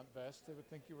rest, they would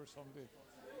think you were somebody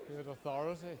who had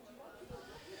authority.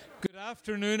 Good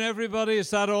afternoon, everybody.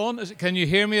 Is that on? Can you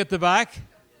hear me at the back?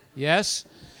 Yes.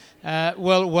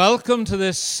 Well, welcome to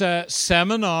this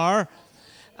seminar.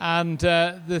 And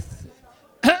the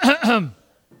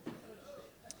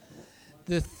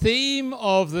theme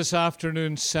of this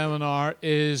afternoon's seminar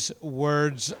is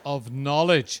words of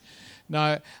knowledge.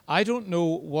 Now, I don't know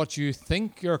what you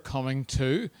think you're coming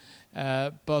to,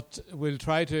 but we'll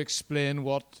try to explain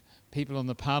what people on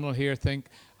the panel here think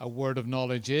a word of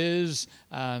knowledge is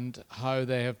and how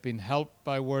they have been helped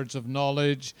by words of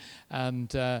knowledge. And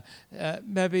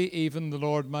maybe even the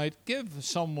Lord might give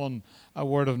someone a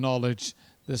word of knowledge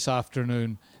this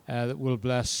afternoon that will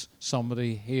bless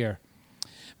somebody here.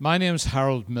 My name's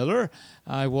Harold Miller.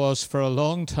 I was for a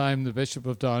long time the Bishop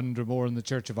of Down Dromore in the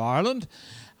Church of Ireland,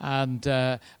 and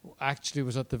actually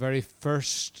was at the very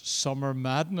first Summer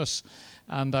Madness.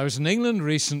 And I was in England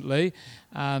recently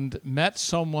and met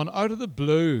someone out of the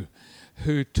blue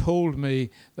who told me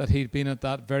that he'd been at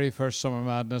that very first Summer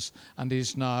Madness and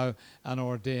he's now an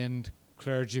ordained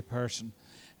clergy person.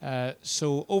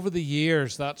 So over the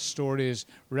years, that story is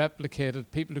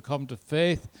replicated. People who come to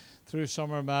faith through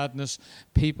Summer Madness,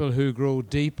 people who grow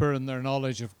deeper in their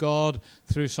knowledge of God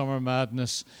through Summer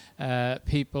Madness,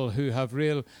 people who have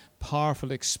real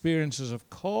powerful experiences of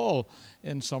call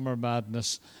in Summer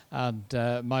Madness. And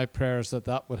my prayer is that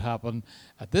that would happen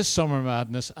at this Summer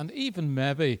Madness and even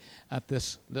maybe at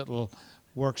this little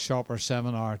workshop or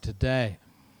seminar today.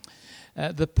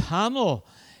 The panel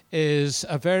is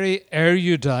a very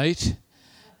erudite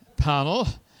panel.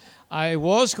 I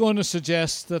was going to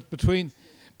suggest that between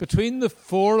the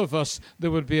four of us,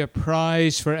 there would be a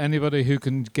prize for anybody who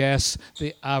can guess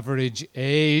the average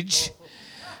age.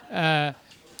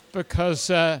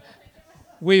 Because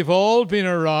we've all been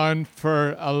around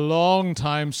for a long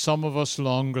time, some of us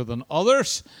longer than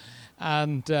others.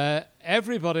 And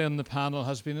everybody on the panel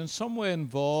has been in some way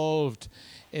involved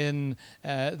in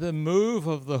the move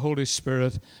of the Holy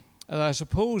Spirit. I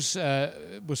suppose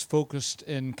was focused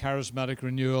in charismatic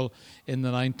renewal in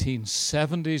the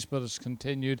 1970s, but it's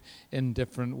continued in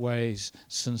different ways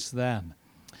since then.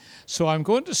 So I'm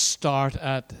going to start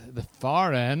at the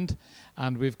far end,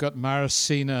 and we've got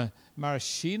Mairishine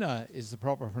is the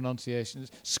proper pronunciation,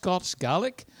 Scots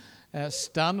Gaelic,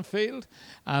 Stanfield,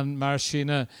 and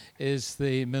Mairishine is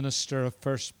the minister of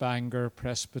First Bangor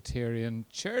Presbyterian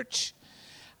Church.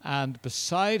 And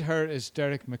beside her is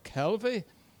Derek McKelvey,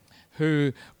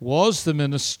 who was the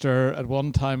minister at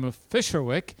one time of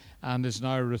Fisherwick and is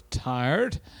now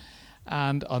retired.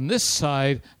 And on this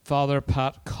side, Father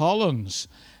Pat Collins,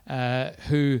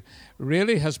 who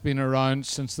really has been around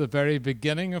since the very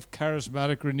beginning of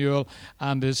charismatic renewal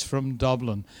and is from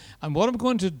Dublin. And what I'm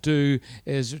going to do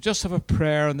is just have a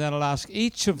prayer, and then I'll ask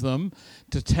each of them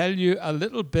to tell you a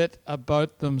little bit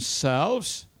about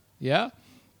themselves. Yeah?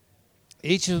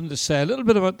 Each of them to say a little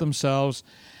bit about themselves,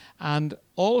 and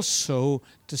also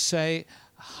to say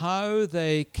how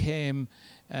they came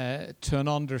to an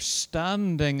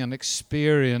understanding and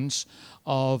experience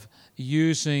of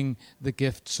using the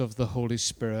gifts of the Holy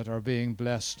Spirit, or being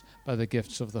blessed by the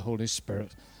gifts of the Holy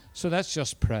Spirit. So let's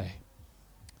just pray.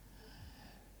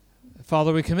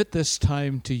 Father, we commit this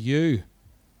time to you,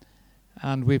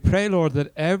 and we pray, Lord,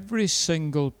 that every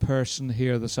single person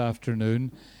here this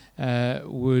afternoon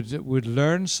would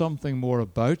learn something more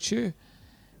about you,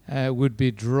 would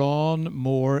be drawn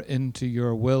more into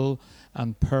your will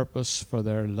and purpose for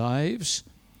their lives,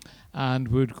 and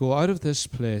would go out of this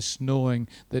place knowing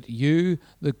that you,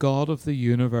 the God of the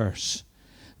universe,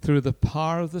 through the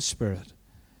power of the Spirit,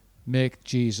 make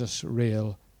Jesus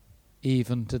real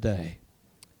even today,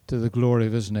 to the glory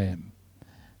of his name.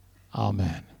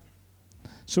 Amen.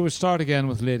 So we'll start again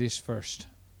with ladies first.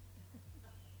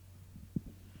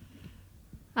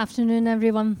 Afternoon,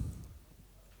 everyone.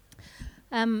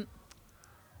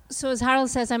 So as Harold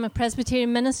says, I'm a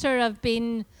Presbyterian minister. I've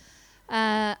been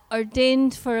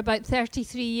ordained for about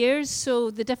 33 years,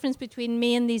 so the difference between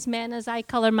me and these men is I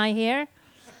colour my hair.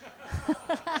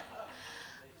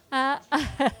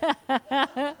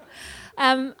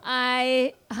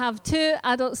 I have 2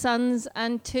 adult sons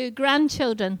and 2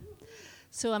 grandchildren,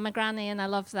 so I'm a granny and I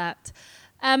love that.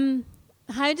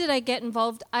 How did I get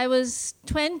involved? I was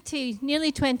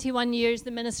nearly 21 years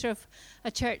the minister of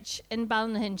a church in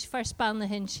Ballynahinch, First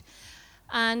Ballynahinch.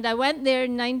 And I went there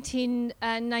in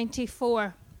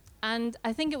 1994. And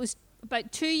I think it was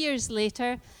about 2 years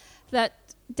later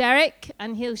that Derek,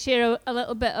 and he'll share a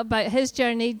little bit about his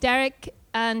journey, Derek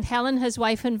and Helen, his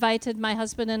wife, invited my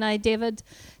husband and I, David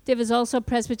is also a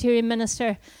Presbyterian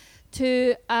minister,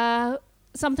 to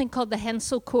something called the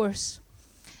Hensel course.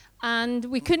 And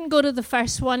we couldn't go to the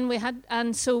first one.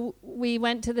 And so we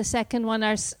went to the second one.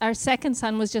 Our second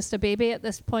son was just a baby at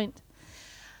this point.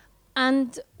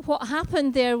 And what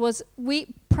happened there was,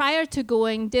 prior to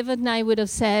going, David and I would have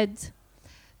said,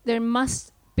 there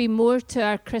must be more to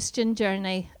our Christian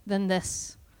journey than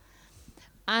this.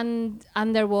 And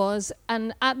there was.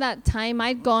 And at that time,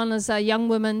 I'd gone as a young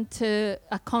woman to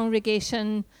a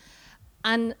congregation,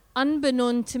 and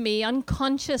unbeknown to me,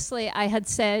 unconsciously, I had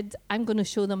said, I'm going to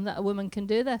show them that a woman can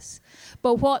do this.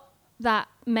 But what that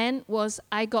meant was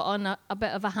I got on a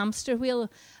bit of a hamster wheel,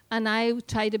 and I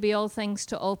tried to be all things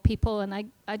to all people, and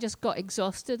I just got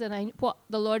exhausted. And what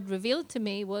the Lord revealed to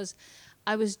me was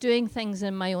I was doing things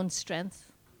in my own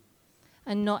strength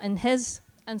and not in His.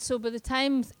 And so by the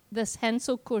time this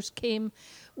Hensel course came,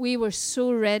 we were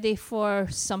so ready for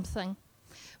something.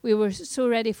 We were so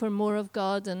ready for more of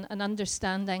God and an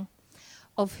understanding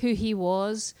of who He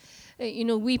was.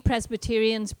 We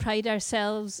Presbyterians pride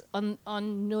ourselves on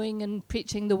knowing and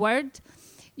preaching the Word.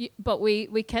 But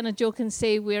we kind of joke and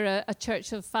say we're a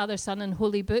church of Father, Son, and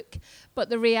Holy Book. But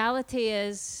the reality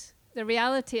is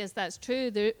that's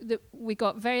true. We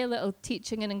got very little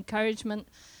teaching and encouragement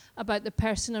about the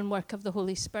person and work of the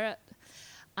Holy Spirit.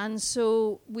 And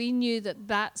so we knew that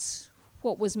that's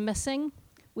what was missing.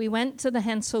 We went to the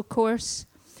Hensel course.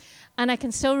 And I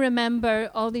can still remember,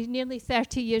 all these nearly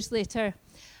 30 years later,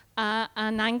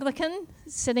 an Anglican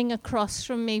sitting across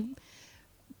from me,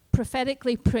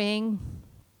 prophetically praying.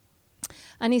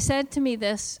 And he said to me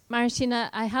this, Mairishine,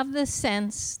 I have this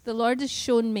sense, the Lord has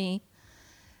shown me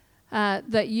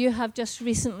that you have just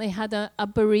recently had a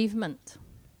bereavement.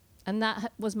 And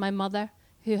that was my mother,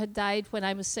 who had died when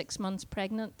I was 6 months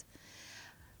pregnant.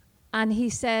 And he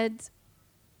said,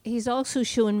 He's also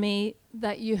shown me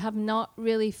that you have not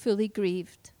really fully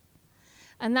grieved.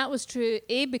 And that was true,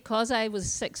 because I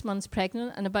was 6 months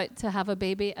pregnant and about to have a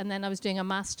baby, and then I was doing a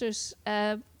master's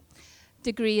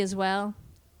degree as well.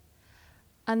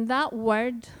 And that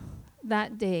word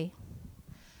that day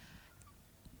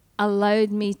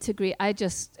allowed me to grieve.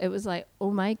 It was like,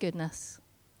 oh my goodness.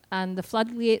 And the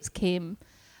floodgates came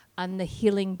and the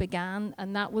healing began.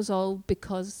 And that was all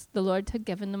because the Lord had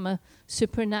given him a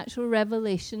supernatural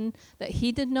revelation that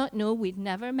he did not know, we'd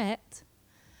never met,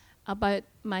 about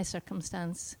my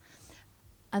circumstance.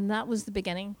 And that was the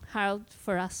beginning, Harold,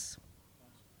 for us.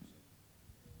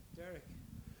 Derek.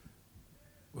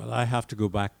 Well, I have to go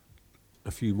back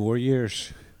a few more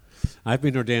years. I've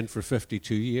been ordained for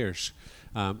 52 years.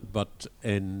 But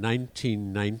in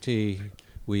 1990,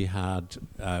 we had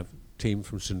a team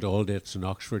from St Aldate's in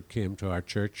Oxford came to our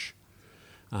church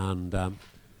and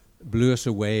blew us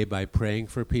away by praying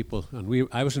for people. And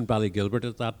I was in Ballygilbert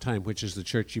at that time, which is the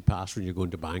church you pass when you go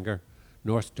into Bangor,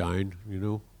 North Down,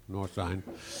 North Down.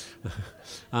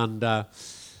 And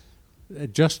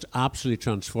it just absolutely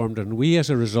transformed. And we,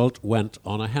 as a result, went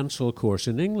on a Hensel course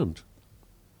in England,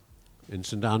 in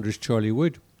St Andrews, Charlie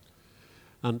Wood.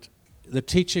 And the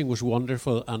teaching was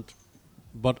wonderful,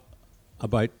 but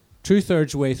about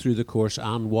 2/3 way through the course,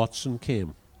 Anne Watson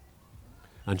came.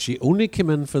 And she only came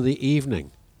in for the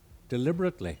evening,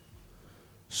 deliberately,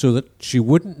 so that she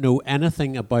wouldn't know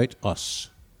anything about us.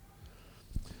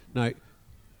 Now,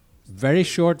 very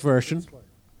short version,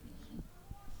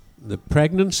 the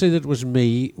pregnancy that was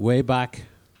me way back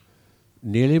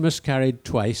nearly miscarried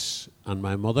twice, and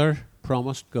my mother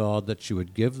promised God that she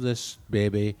would give this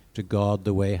baby to God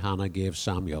the way Hannah gave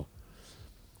Samuel.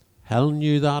 Helen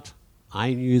knew that,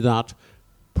 I knew that,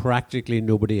 practically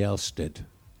nobody else did.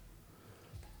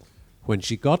 When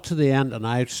she got to the end and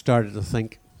I started to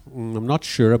think, I'm not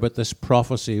sure about this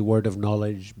prophecy, word of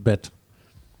knowledge bit,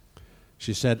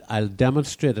 she said, I'll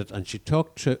demonstrate it. And she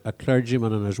talked to a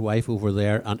clergyman and his wife over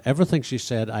there, and everything she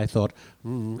said, I thought,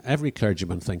 every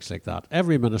clergyman thinks like that.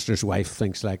 Every minister's wife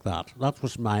thinks like that.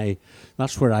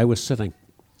 That's where I was sitting.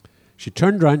 She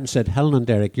turned around and said, Helen and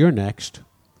Derek, you're next.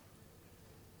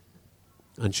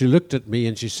 And she looked at me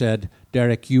and she said,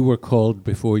 Derek, you were called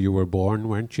before you were born,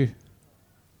 weren't you?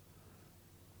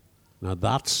 Now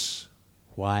that's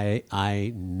why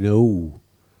I know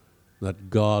that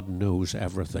God knows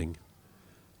everything.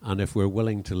 And if we're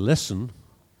willing to listen,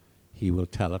 he will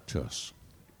tell it to us.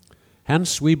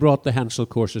 Hence, we brought the Hensel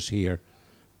courses here,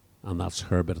 and that's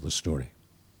her bit of the story.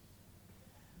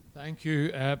 Thank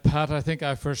you, Pat. I think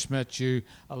I first met you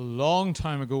a long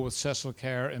time ago with Cecil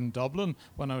Kerr in Dublin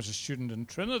when I was a student in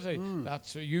Trinity.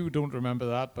 You don't remember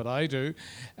that, but I do.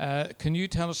 Can you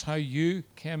tell us how you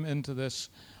came into this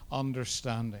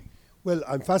understanding? Well,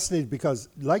 I'm fascinated because,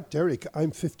 like Derek,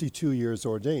 I'm 52 years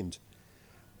ordained.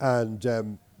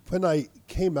 And when I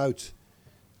came out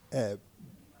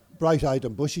bright-eyed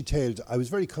and bushy-tailed, I was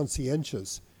very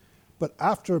conscientious But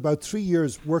after about 3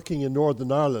 years working in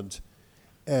Northern Ireland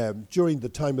during the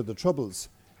time of the Troubles,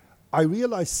 I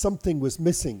realized something was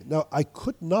missing. Now, I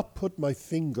could not put my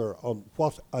finger on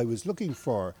what I was looking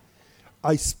for.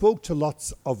 I spoke to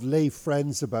lots of lay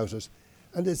friends about it,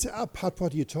 and they said, Pat,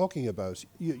 what are you talking about?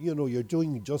 You know, you're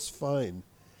doing just fine.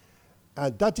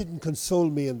 And that didn't console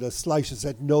me in the slightest. I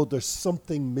said, no, there's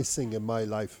something missing in my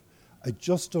life. I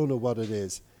just don't know what it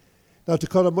is. Now, to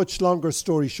cut a much longer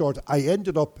story short, I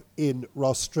ended up in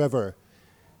Rostrevor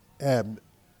in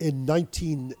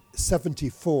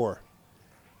 1974.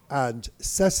 And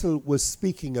Cecil was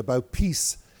speaking about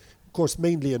peace, of course,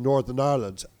 mainly in Northern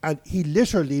Ireland. And he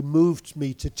literally moved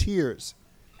me to tears.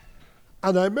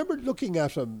 And I remember looking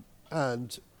at him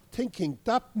and thinking,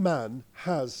 that man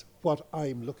has what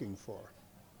I'm looking for.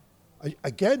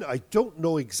 I don't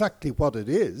know exactly what it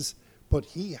is, but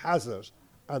he has it,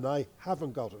 and I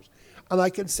haven't got it. And I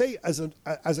can say, as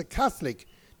a Catholic,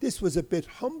 this was a bit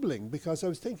humbling, because I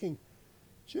was thinking,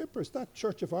 jeepers, that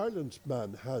Church of Ireland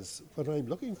man has what I'm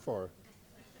looking for.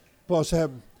 But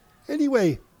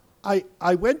anyway,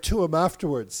 I went to him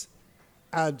afterwards,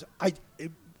 and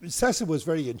Cecil was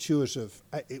very intuitive.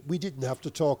 We didn't have to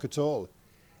talk at all.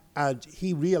 And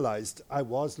he realized I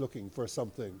was looking for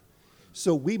something.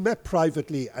 So we met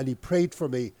privately, and he prayed for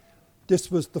me. This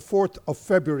was the 4th of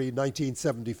February,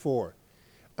 1974.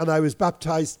 And I was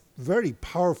baptized very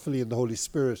powerfully in the Holy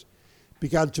Spirit,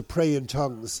 began to pray in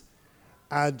tongues.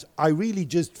 And I really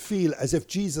just feel as if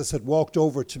Jesus had walked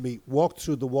over to me, walked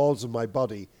through the walls of my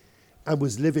body, and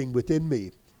was living within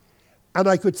me. And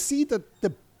I could see that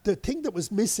the thing that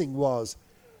was missing was,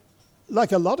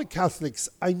 like a lot of Catholics,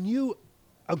 I knew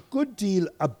a good deal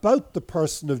about the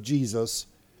person of Jesus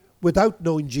without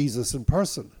knowing Jesus in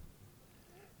person.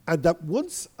 And that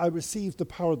once I received the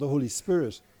power of the Holy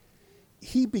Spirit,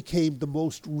 he became the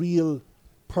most real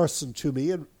person to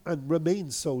me, and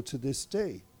remains so to this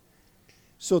day.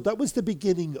 So that was the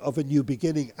beginning of a new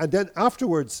beginning. And then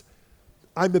afterwards,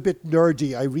 I'm a bit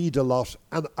nerdy, I read a lot,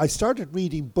 and I started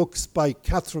reading books by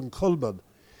Catherine Kuhlman,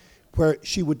 where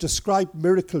she would describe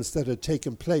miracles that had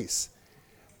taken place.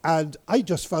 And I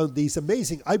just found these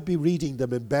amazing. I'd be reading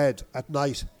them in bed at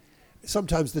night,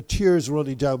 sometimes the tears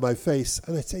running down my face,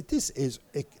 and I'd say, this is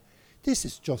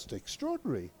just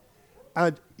extraordinary.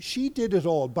 And she did it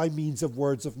all by means of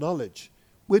words of knowledge,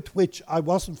 with which I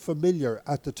wasn't familiar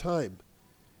at the time.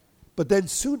 But then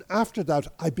soon after that,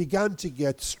 I began to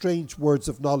get strange words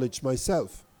of knowledge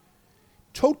myself.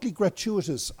 Totally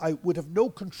gratuitous. I would have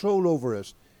no control over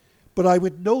it, but I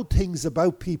would know things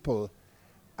about people,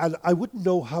 and I wouldn't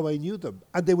know how I knew them,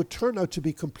 and they would turn out to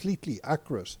be completely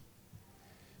accurate.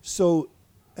 So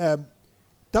that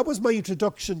was my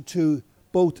introduction to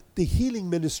both the healing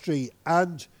ministry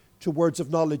and to words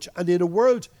of knowledge. And in a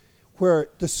world where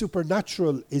the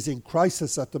supernatural is in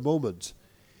crisis at the moment,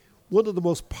 one of the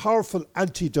most powerful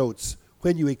antidotes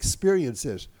when you experience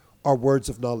it are words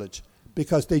of knowledge,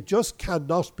 because they just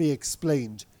cannot be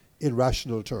explained in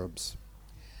rational terms.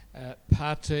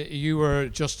 Pat, you were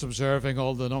just observing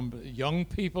all the young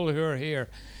people who are here.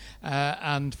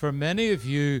 And for many of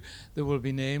you, there will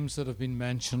be names that have been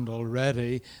mentioned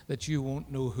already that you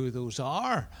won't know who those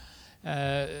are.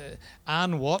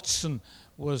 Anne Watson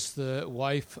was the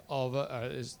wife of,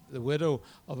 is the widow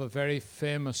of a very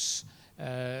famous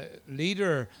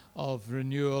leader of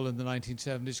renewal in the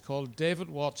 1970s called David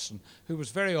Watson, who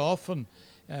was very often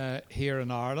here in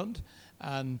Ireland.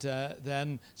 And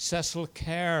then Cecil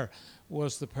Kerr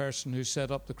was the person who set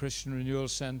up the Christian Renewal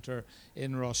Centre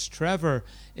in Rostrevor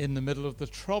in the middle of the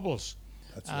Troubles.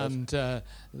 That's and right.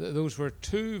 Those were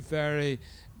two very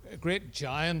great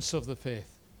giants of the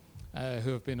faith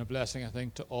who have been a blessing, I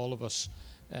think, to all of us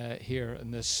here in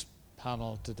this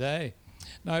panel today.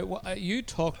 Now, you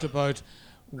talked about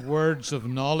words of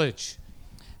knowledge.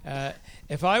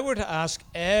 If I were to ask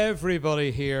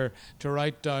everybody here to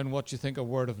write down what you think a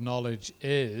word of knowledge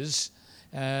is,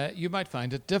 you might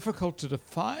find it difficult to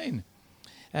define.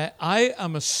 I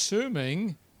am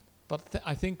assuming, but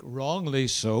I think wrongly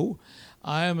so,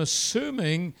 I am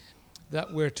assuming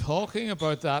that we're talking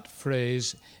about that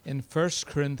phrase in 1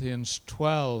 Corinthians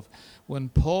 12 when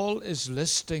Paul is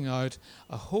listing out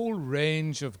a whole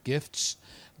range of gifts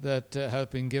that have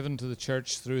been given to the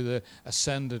church through the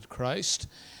ascended Christ.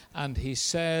 And he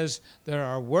says there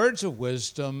are words of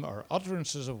wisdom or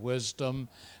utterances of wisdom,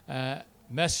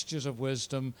 messages of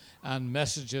wisdom, and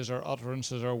messages or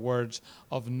utterances or words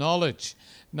of knowledge.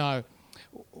 Now,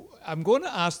 I'm going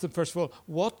to ask them, first of all,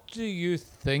 what do you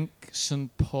think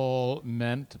St. Paul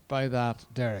meant by that,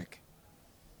 Derek?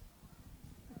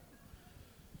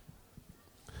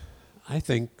 I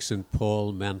think St.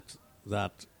 Paul meant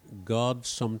that God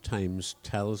sometimes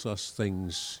tells us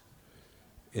things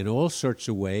in all sorts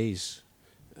of ways.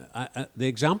 The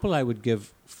example I would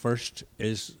give first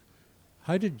is,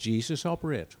 how did Jesus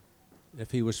operate?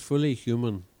 If he was fully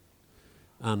human,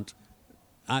 and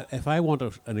if I want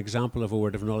an example of a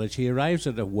word of knowledge, he arrives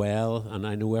at a well, and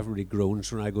I know everybody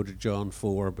groans when I go to John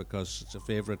 4 because it's a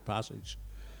favourite passage.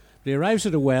 But he arrives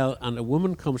at a well, and a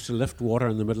woman comes to lift water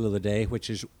in the middle of the day, which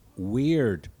is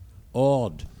weird,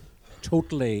 odd,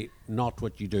 totally not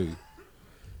what you do.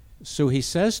 So he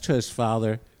says to his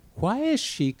father, why is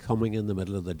she coming in the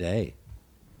middle of the day?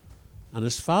 And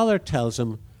his father tells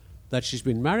him that she's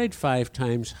been married 5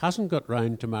 times, hasn't got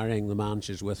round to marrying the man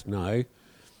she's with now,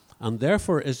 and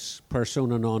therefore is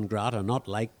persona non grata, not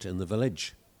liked in the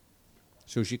village.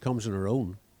 So she comes on her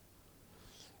own.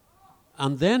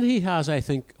 And then he has, I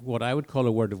think, what I would call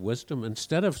a word of wisdom.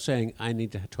 Instead of saying, I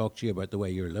need to talk to you about the way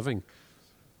you're living,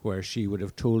 where she would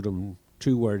have told him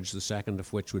 2 words, the second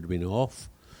of which would have been off.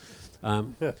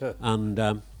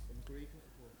 In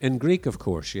Greek, of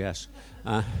course, yes.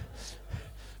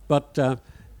 But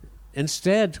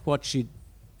instead, what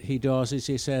he does is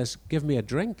he says, give me a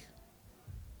drink.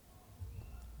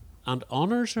 And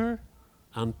honours her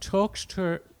and talks to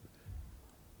her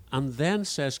and then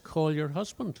says, call your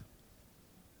husband.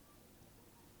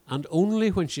 And only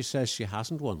when she says she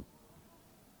hasn't one.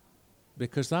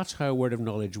 Because that's how a word of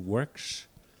knowledge works.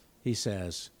 He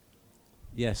says,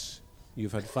 yes,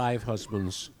 you've had 5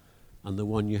 husbands and the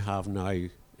one you have now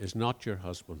is not your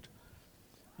husband.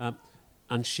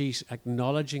 And she's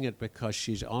acknowledging it because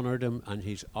she's honoured him and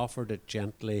he's offered it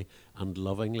gently and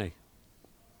lovingly.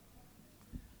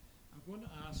 I'm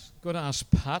going to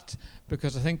ask Pat,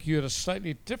 because I think you had a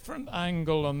slightly different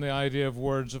angle on the idea of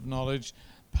words of knowledge,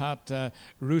 Pat,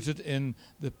 rooted in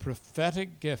the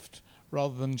prophetic gift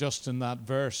rather than just in that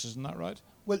verse. Isn't that right?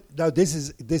 Well, now this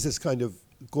is kind of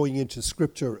going into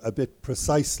Scripture a bit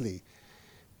precisely.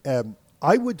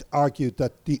 I would argue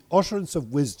that the utterance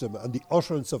of wisdom and the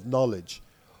utterance of knowledge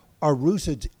are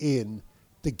rooted in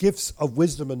the gifts of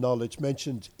wisdom and knowledge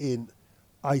mentioned in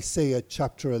Isaiah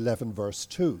chapter 11, verse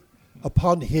 2.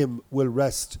 Upon him will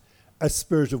rest a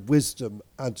spirit of wisdom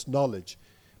and knowledge,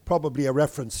 probably a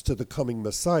reference to the coming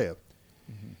Messiah.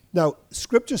 Mm-hmm. Now,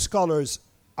 Scripture scholars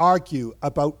argue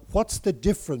about what's the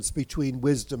difference between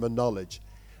wisdom and knowledge.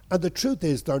 And the truth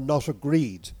is they're not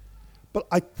agreed. But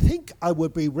I think I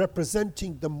would be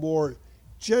representing the more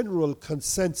general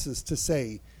consensus to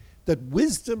say that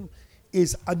wisdom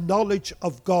is a knowledge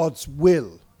of God's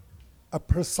will, a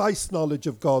precise knowledge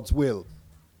of God's will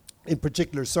in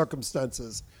particular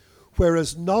circumstances,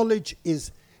 whereas knowledge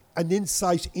is an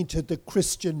insight into the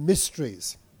Christian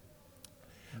mysteries.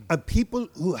 And people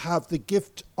who have the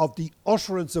gift of the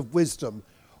utterance of wisdom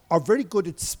are very good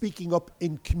at speaking up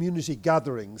in community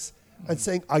gatherings and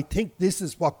saying, I think this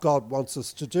is what God wants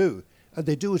us to do. And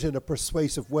they do it in a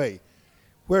persuasive way.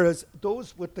 Whereas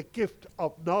those with the gift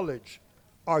of knowledge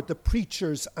are the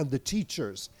preachers and the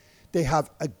teachers. They have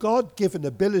a God-given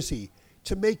ability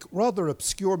to make rather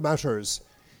obscure matters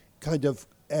kind of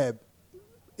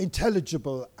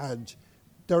intelligible, and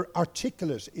they're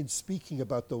articulate in speaking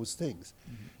about those things.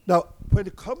 Mm-hmm. Now, when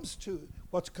it comes to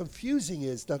what's confusing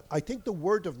is that I think the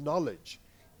word of knowledge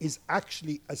is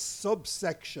actually a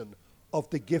subsection of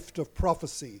the gift of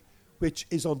prophecy, which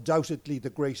is undoubtedly the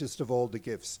greatest of all the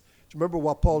gifts. Do you remember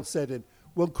what Paul said in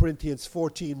 1 Corinthians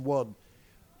 14:1?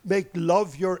 Make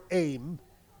love your aim,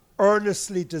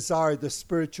 earnestly desire the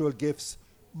spiritual gifts,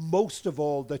 most of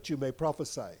all that you may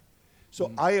prophesy.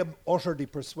 So I am utterly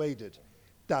persuaded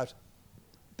that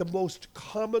the most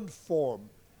common form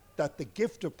that the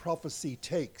gift of prophecy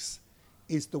takes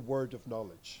is the word of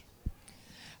knowledge.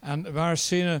 And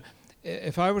Mairishine,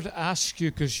 if I were to ask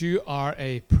you, because you are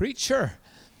a preacher,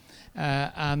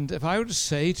 and if I were to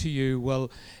say to you,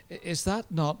 well, is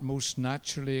that not most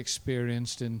naturally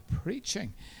experienced in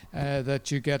preaching?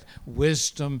 That you get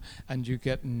wisdom and you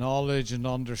get knowledge and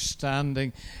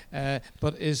understanding,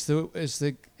 but is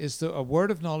a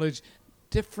word of knowledge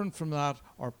different from that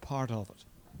or part of it?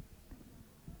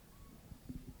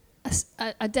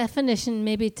 A definition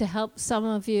maybe to help some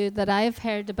of you that I've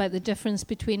heard about the difference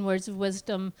between words of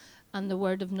wisdom and the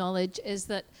word of knowledge is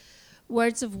that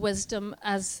words of wisdom,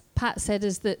 as Pat said,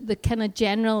 is the kind of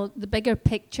general, the bigger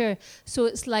picture. So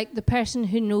it's like the person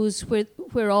who knows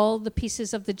where all the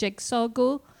pieces of the jigsaw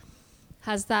go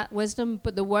has that wisdom,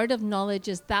 but the word of knowledge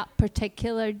is that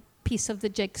particular piece of the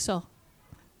jigsaw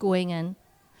going in.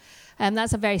 And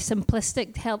that's a very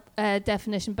simplistic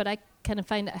definition, but I kind of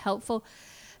find it helpful.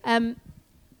 I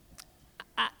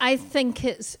think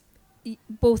it's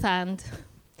both and.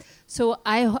 So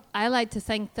I like to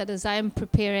think that as I'm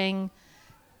preparing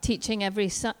teaching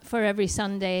for every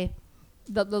Sunday,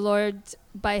 that the Lord,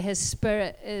 by His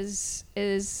Spirit,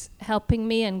 is helping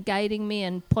me and guiding me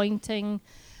and pointing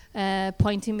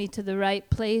me to the right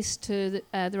place, to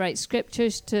the right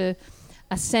scriptures, to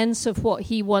a sense of what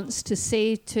He wants to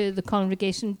say to the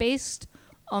congregation based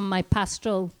on my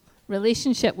pastoral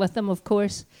relationship with them, of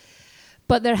course.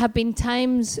 But there have been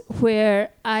times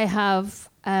where I have,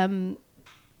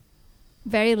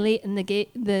 very late in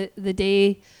the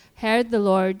day, heard the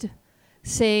Lord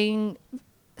saying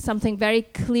something very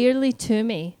clearly to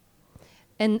me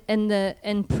in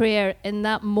prayer, in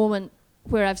that moment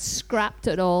where I've scrapped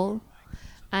it all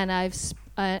and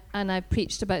I've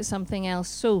preached about something else.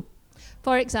 So,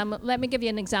 for example, let me give you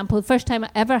an example. The first time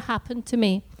it ever happened to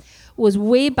me was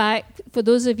way back. For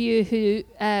those of you who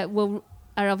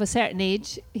are of a certain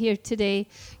age here today,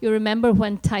 you'll remember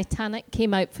when Titanic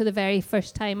came out for the very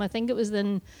first time. I think it was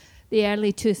in the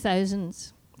early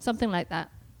 2000s, something like that.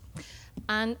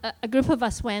 And a group of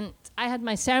us went. I had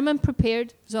my sermon prepared.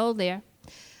 It was all there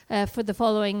for the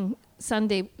following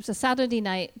Sunday. It was a Saturday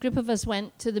night. A group of us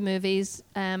went to the movies.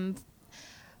 And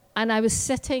I was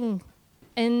sitting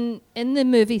in the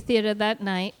movie theatre that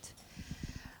night.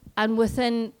 And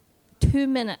within 2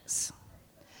 minutes,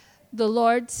 the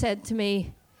Lord said to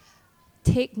me,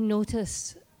 "Take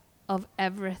notice of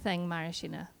everything,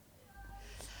 Mairishine."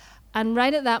 And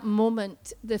right at that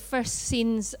moment, the first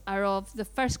scenes are of the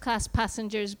first-class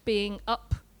passengers being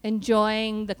up,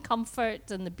 enjoying the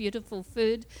comfort and the beautiful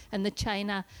food and the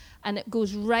china, and it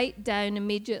goes right down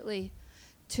immediately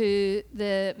to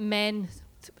the men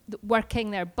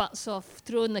working their butts off,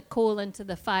 throwing the coal into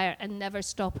the fire and never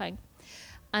stopping.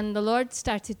 And the Lord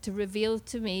started to reveal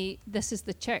to me, this is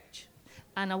the church,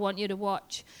 and I want you to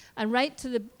watch. And right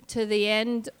to the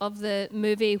end of the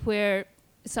movie, where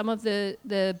some of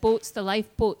the boats, the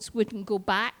lifeboats, wouldn't go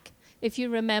back, if you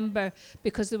remember,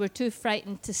 because they were too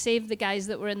frightened to save the guys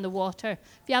that were in the water.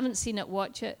 If you haven't seen it,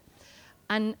 watch it.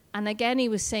 And again, He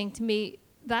was saying to me,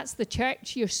 that's the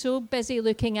church. You're so busy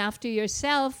looking after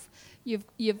yourself,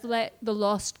 you've let the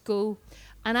lost go.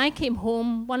 And I came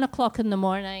home 1 o'clock in the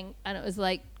morning, and it was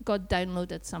like God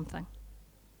downloaded something.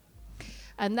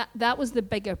 And that was the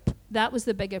bigger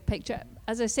picture.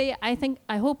 As I say,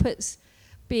 I hope it's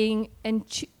being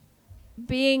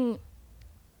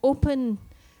open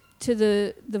to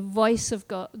the voice of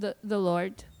God, the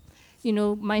Lord. You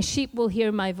know, my sheep will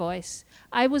hear my voice.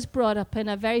 I was brought up in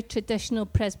a very traditional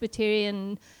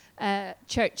Presbyterian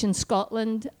church in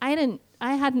Scotland. I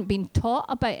hadn't been taught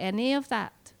about any of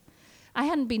that. I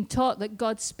hadn't been taught that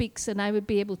God speaks and I would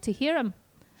be able to hear Him.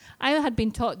 I had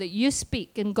been taught that you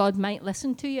speak and God might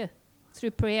listen to you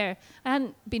through prayer. I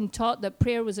hadn't been taught that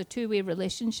prayer was a two-way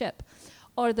relationship,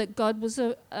 or that God was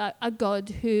a God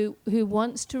who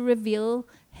wants to reveal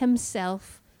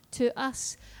Himself to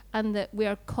us, and that we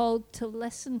are called to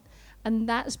listen. And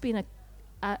that's been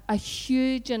a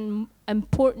huge and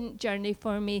important journey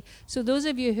for me. So those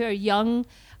of you who are young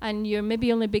and you're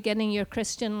maybe only beginning your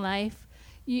Christian life,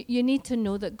 you need to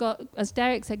know that God, as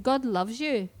Derek said, God loves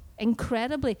you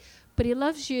incredibly, but He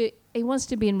loves you. He wants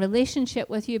to be in relationship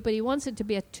with you, but He wants it to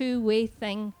be a two-way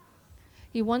thing.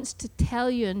 He wants to tell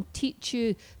you and teach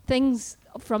you things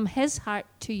from His heart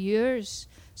to yours,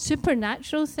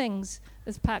 supernatural things,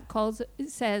 as Pat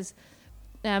says.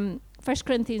 1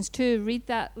 Corinthians 2, read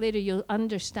that later. You'll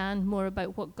understand more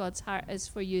about what God's heart is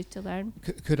for you to learn.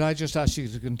 Could I just ask you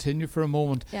to continue for a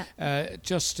moment? Yeah.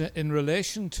 Just in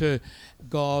relation to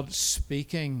God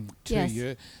speaking to Yes.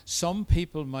 you, some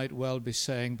people might well be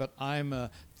saying, but I'm a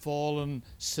fallen,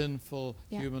 sinful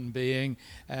human being.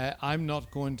 I'm not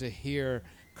going to hear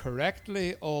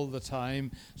correctly all the time,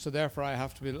 so therefore I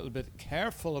have to be a little bit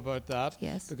careful about that.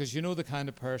 Yes. Because you know the kind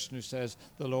of person who says,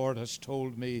 the Lord has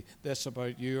told me this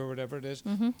about you, or whatever it is.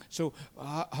 Mm-hmm. So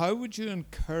how would you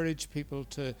encourage people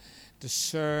to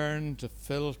discern, to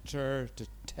filter, to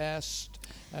test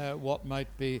what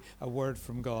might be a word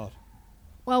from God?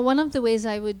 Well, one of the ways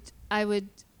I would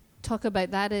talk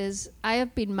about that is I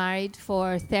have been married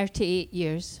for 38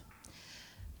 years.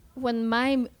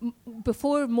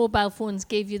 Before mobile phones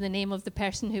gave you the name of the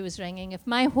person who was ringing, if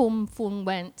my home phone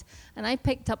went and I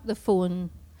picked up the phone,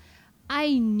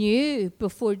 I knew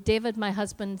before David, my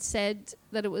husband, said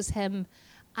that it was him,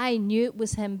 I knew it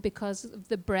was him because of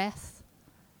the breath.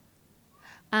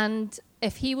 And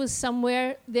if he was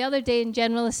somewhere, the other day in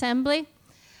General Assembly,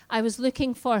 I was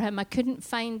looking for him. I couldn't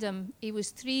find him. He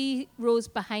was 3 rows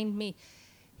behind me.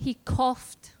 He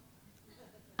coughed,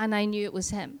 and I knew it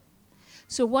was him.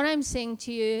 So what I'm saying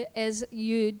to you is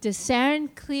you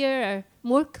discern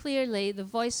more clearly the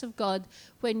voice of God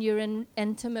when you're in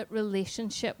intimate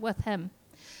relationship with Him.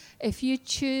 if you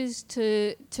choose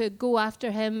to go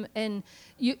after him,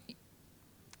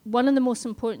 one of the most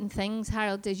important things,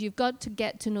 Harold, is you've got to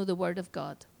get to know the Word of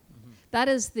God. Mm-hmm. That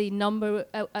is the number.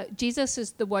 Jesus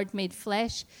is the Word made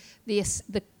flesh.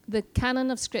 The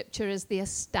canon of Scripture is the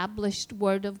established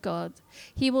Word of God.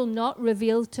 He will not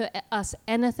reveal to us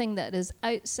anything that is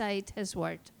outside his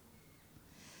Word.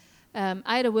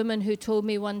 I had a woman who told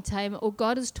me one time,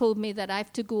 God has told me that I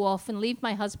have to go off and leave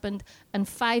my husband and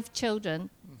 5 children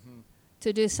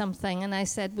to do something. And I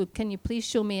said, well, can you please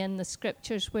show me in the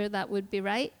Scriptures where that would be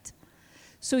right?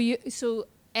 So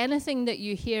anything that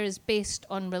you hear is based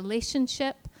on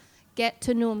relationship. Get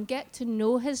to know him. Get to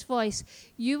know his voice.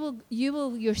 You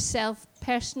will yourself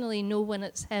personally know when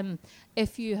it's him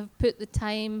if you have put the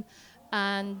time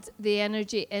and the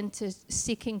energy into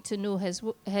seeking to know his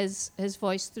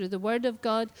voice through the Word of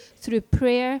God, through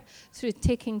prayer, through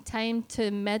taking time to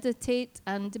meditate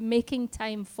and making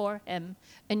time for him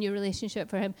in your relationship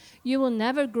for him. You will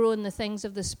never grow in the things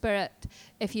of the Spirit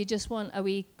if you just want a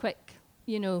wee quick,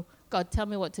 God, tell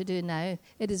me what to do now.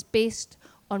 It is based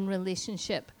on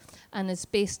relationship, and it's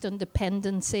based on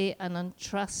dependency and on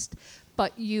trust.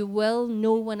 But you will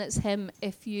know when it's him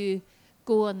if you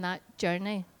go on that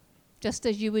journey. Just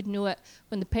as you would know it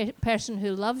when the person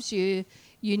who loves you,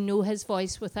 you know his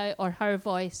voice or her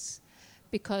voice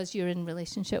because you're in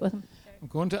relationship with him. I'm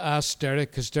going to ask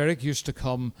Derek, because Derek used to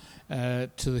come to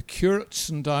the curates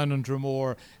and down in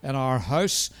Dromore in our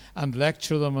house and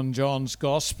lecture them on John's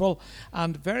Gospel,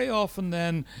 and very often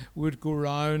then would go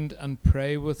round and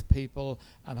pray with people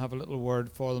and have a little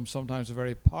word for them, sometimes a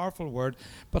very powerful word.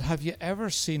 But have you ever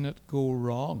seen it go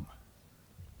wrong?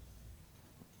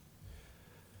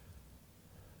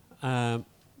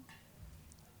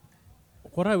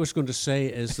 What I was going to say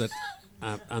is that,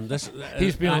 and this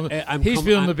he's been on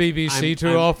the BBC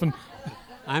too often.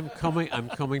 I'm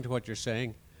coming to what you're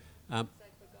saying.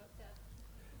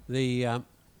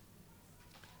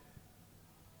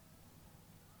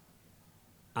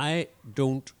 I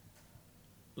don't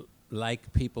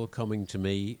like people coming to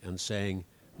me and saying,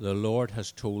 "The Lord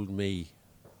has told me,"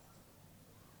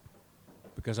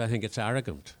 because I think it's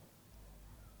arrogant.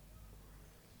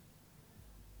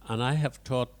 And I have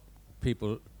taught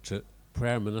people to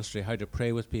prayer ministry, how to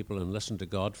pray with people and listen to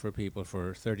God for people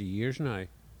for 30 years now.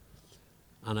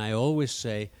 And I always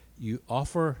say, you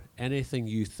offer anything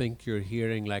you think you're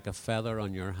hearing like a feather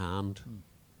on your hand.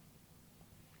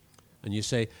 And you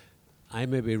say, I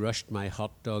maybe rushed my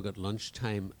hot dog at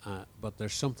lunchtime, but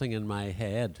there's something in my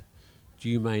head. Do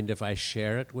you mind if I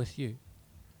share it with you?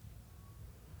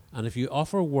 And if you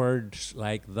offer words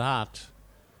like that,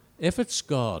 if it's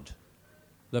God,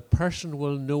 the person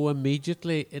will know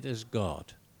immediately it is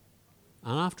God.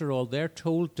 And after all, they're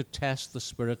told to test the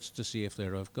spirits to see if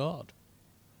they're of God.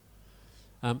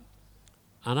 And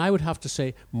I would have to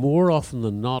say, more often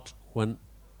than not, when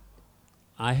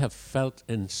I have felt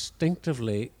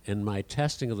instinctively in my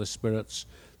testing of the spirits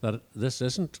that this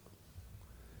isn't,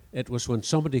 it was when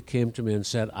somebody came to me and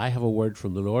said, I have a word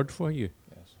from the Lord for you.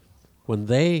 Yes. When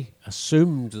they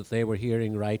assumed that they were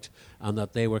hearing right and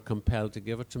that they were compelled to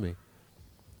give it to me.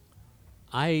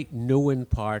 I know in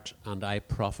part and I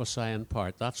prophesy in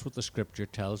part. That's what the Scripture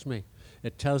tells me.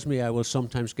 It tells me I will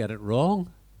sometimes get it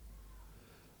wrong.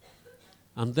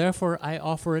 And therefore I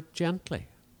offer it gently.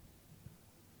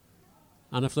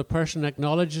 And if the person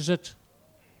acknowledges it,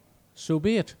 so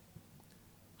be it.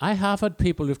 I have had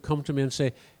people who've come to me and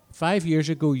say, 5 years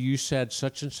ago you said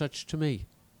such and such to me.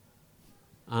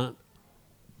 And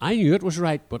I knew it was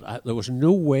right, but there was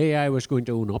no way I was going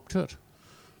to own up to it.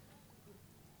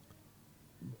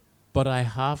 But I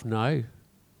have now.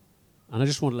 And I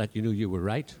just want to let you know you were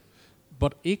right.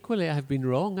 But equally, I have been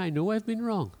wrong. I know I've been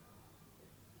wrong.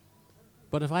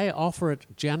 But if I offer it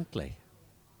gently,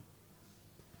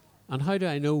 and how do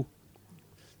I know?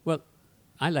 Well,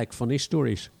 I like funny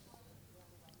stories.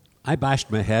 I bashed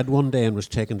my head one day and was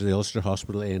taken to the Ulster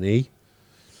Hospital A&E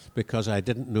because I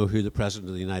didn't know who the President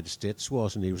of the United States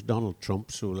was, and he was Donald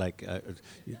Trump, so like...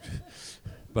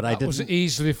 But I didn't. Was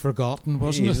easily forgotten,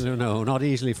 wasn't it? No, not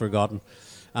easily forgotten.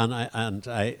 And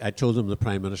I told them the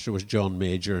Prime Minister was John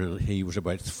Major, and he was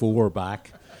about 4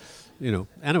 back.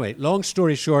 Anyway, long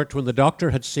story short, when the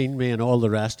doctor had seen me and all the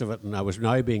rest of it, and I was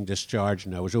now being discharged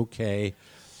and I was okay,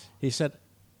 he said,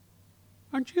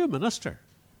 "Aren't you a minister?"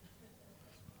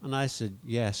 And I said,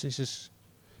 "Yes." He says,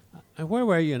 "Where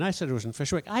were you?" And I said, "I was in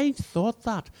Fisherwick." I thought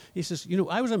that. He says,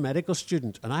 I was a medical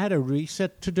student and I had a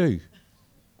reset to do.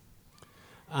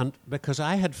 And because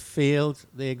I had failed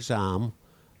the exam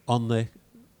on the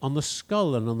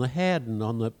skull and on the head and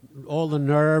on all the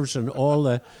nerves and all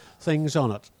the things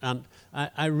on it. And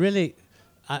I really,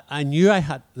 I knew I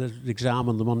had the exam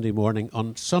on the Monday morning.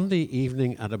 On Sunday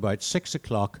evening at about 6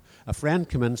 o'clock, a friend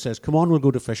came in and says, come on, we'll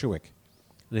go to Fisherwick.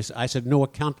 And I said, no, I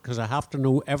can't, because I have to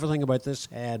know everything about this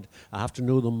head. I have to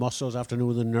know the muscles, I have to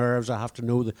know the nerves, I have to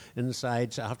know the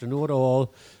insides, I have to know it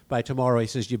all by tomorrow. He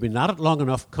says, you've been at it long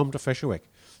enough, come to Fisherwick.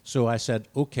 So I said,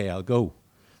 okay, I'll go.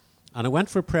 And I went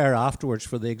for prayer afterwards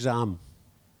for the exam.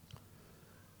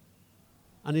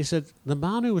 And he said, the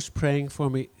man who was praying for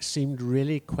me seemed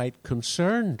really quite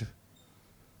concerned.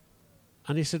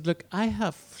 And he said, look, I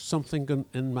have something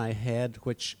in my head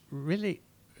which really,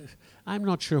 I'm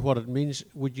not sure what it means.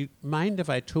 Would you mind if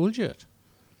I told you it?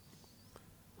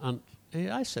 And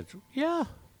I said, yeah.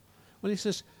 Well, he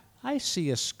says, I see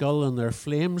a skull and there are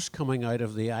flames coming out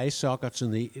of the eye sockets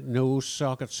and the nose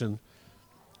sockets. And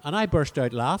I burst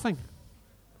out laughing.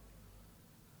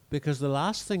 Because the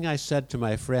last thing I said to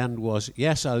my friend was,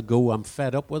 yes, I'll go, I'm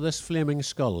fed up with this flaming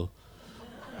skull.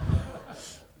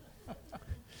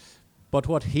 But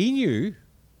what he knew,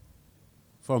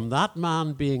 from that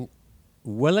man being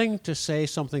willing to say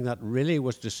something that really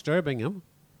was disturbing him,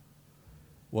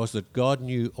 was that God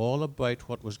knew all about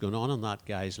what was going on in that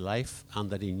guy's life, and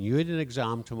that he knew he had an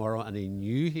exam tomorrow, and he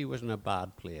knew he was in a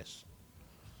bad place.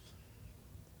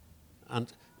 And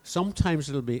sometimes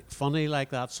it'll be funny like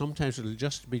that. Sometimes it'll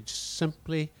just be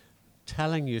simply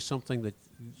telling you something that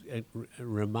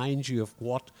reminds you of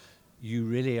what you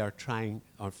really are trying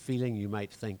or feeling you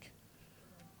might think.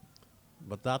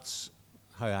 But that's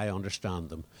how I understand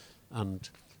them. And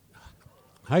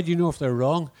how do you know if they're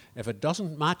wrong? If it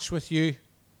doesn't match with you,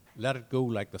 let it go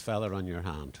like the feather on your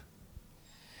hand.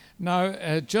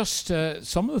 Now, just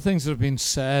some of the things that have been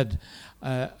said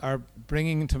are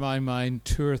bringing to my mind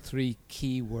 2 or 3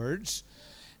 key words.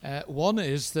 One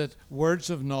is that words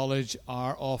of knowledge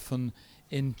are often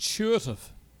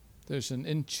intuitive. There's an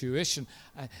intuition.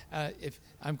 If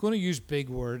I'm going to use big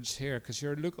words here because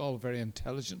you look all very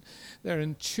intelligent. They're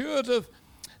intuitive.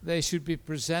 They should be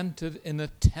presented in a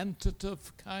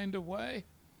tentative kind of way.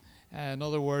 In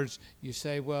other words, you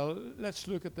say, well, let's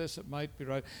look at this. It might be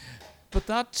right. But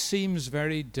that seems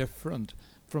very different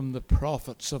from the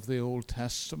prophets of the Old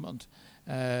Testament.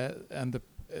 And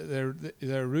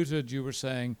they're rooted, you were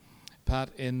saying, Pat,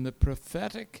 in the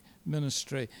prophetic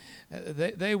ministry.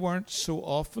 They weren't so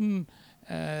often,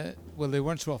 they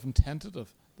weren't so often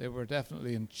tentative. They were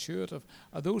definitely intuitive.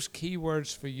 Are those key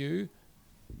words for you?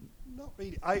 Not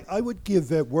really. I would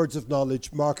give words of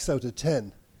knowledge marks out of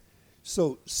 10.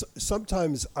 So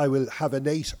sometimes I will have an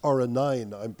 8 or a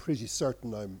 9. I'm pretty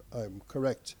certain I'm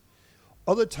correct.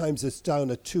 Other times it's down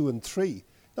at 2 and 3.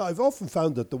 Now, I've often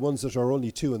found that the ones that are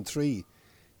only 2 and 3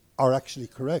 are actually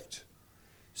correct.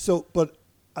 So, but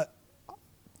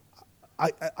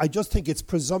I just think it's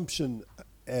presumption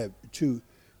to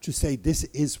say this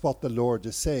is what the Lord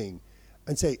is saying,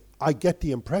 and say, I get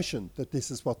the impression that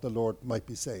this is what the Lord might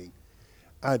be saying.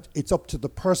 And it's up to the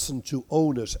person to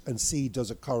own it and see does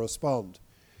it correspond.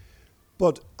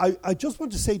 But I just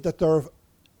want to say that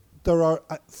there are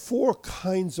 4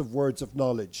 kinds of words of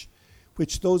knowledge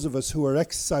which those of us who are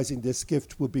exercising this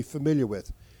gift will be familiar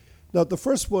with. Now, the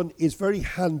first one is very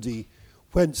handy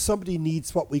when somebody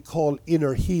needs what we call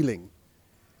inner healing.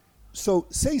 So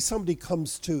say somebody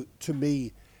comes to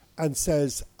me and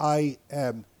says,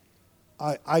 I'm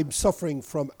suffering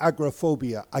from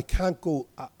agoraphobia. I can't go,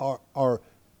 or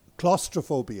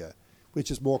claustrophobia,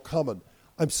 which is more common.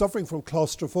 I'm suffering from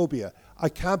claustrophobia. I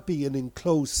can't be in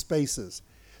enclosed spaces.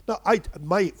 Now,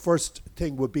 my first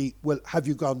thing would be, well, have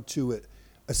you gone to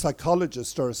a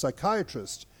psychologist or a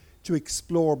psychiatrist to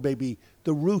explore maybe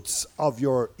the roots of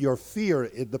your fear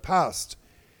in the past?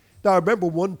 Now, I remember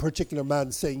one particular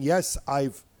man saying, yes,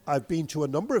 I've been to a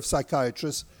number of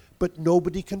psychiatrists, but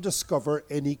nobody can discover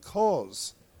any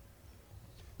cause.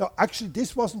 Now, actually,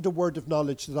 this wasn't a word of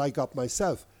knowledge that I got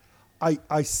myself.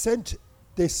 I sent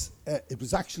this, it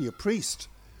was actually a priest,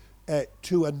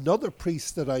 to another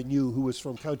priest that I knew who was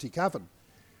from County Cavan.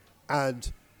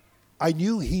 And I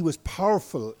knew he was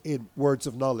powerful in words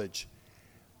of knowledge.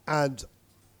 And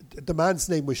the man's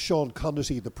name was Sean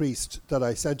Connaughty, the priest that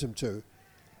I sent him to.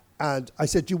 And I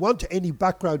said, do you want any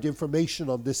background information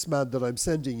on this man that I'm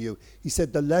sending you? He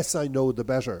said, the less I know, the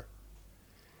better.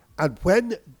 And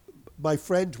when my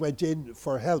friend went in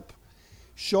for help,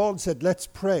 Sean said, let's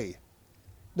pray.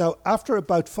 Now, after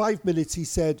about 5 minutes, he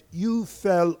said, you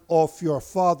fell off your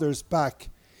father's back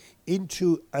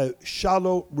into a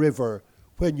shallow river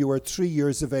when you were 3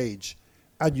 years of age,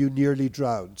 and you nearly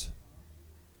drowned.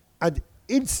 And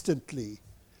instantly,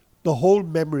 the whole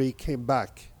memory came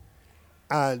back.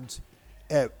 And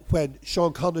when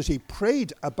Sean Connaughty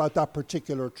prayed about that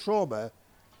particular trauma,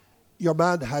 your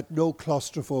man had no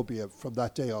claustrophobia from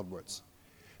that day onwards.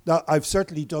 Now, I've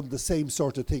certainly done the same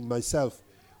sort of thing myself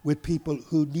with people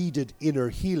who needed inner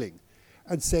healing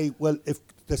and say, well, if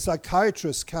the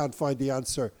psychiatrist can't find the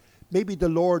answer, maybe the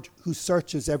Lord who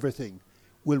searches everything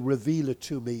will reveal it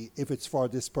to me if it's for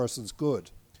this person's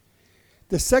good.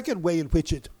 The second way in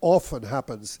which it often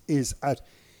happens is at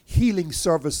healing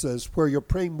services where you're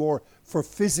praying more for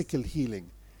physical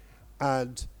healing.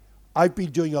 And I've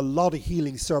been doing a lot of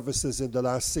healing services in the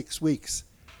last 6 weeks,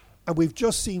 and we've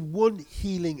just seen one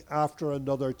healing after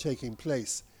another taking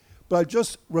place. But I'll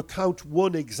just recount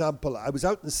one example. I was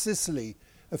out in Sicily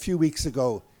a few weeks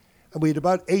ago, and we had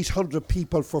about 800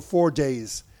 people for 4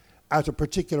 days at a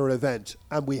particular event,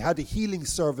 and we had a healing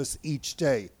service each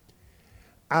day.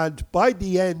 And by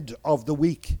the end of the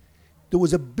week, there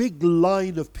was a big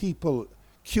line of people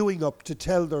queuing up to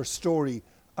tell their story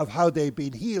of how they'd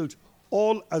been healed,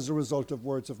 all as a result of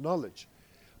words of knowledge.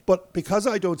 But because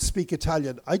I don't speak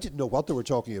Italian, I didn't know what they were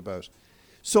talking about.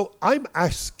 So I'm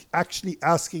actually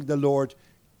asking the Lord,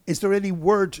 is there any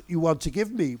word you want to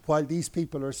give me while these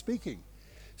people are speaking?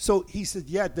 So he said,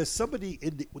 yeah, there's somebody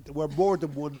there were more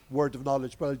than one word of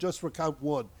knowledge, but I'll just recount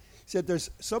one. He said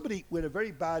there's somebody with a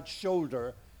very bad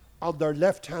shoulder on their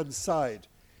left-hand side,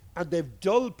 and they've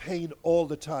dull pain all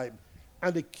the time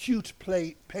and acute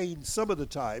pain some of the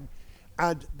time,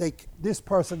 and this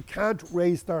person can't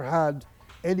raise their hand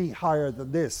any higher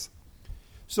than this.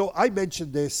 So I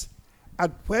mentioned this,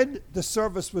 and when the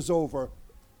service was over,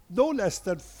 no less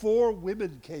than 4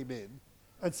 women came in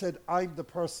and said, I'm the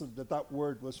person that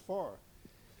word was for.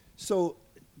 So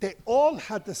they all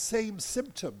had the same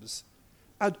symptoms,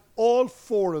 and all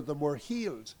 4 of them were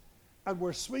healed and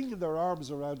were swinging their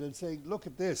arms around and saying, look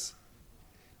at this.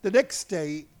 The next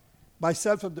day,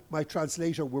 myself and my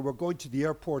translator, we were going to the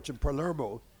airport in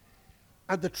Palermo,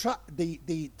 and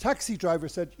the taxi driver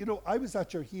said, I was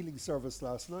at your healing service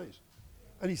last night.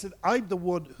 And he said, I'm the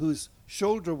one whose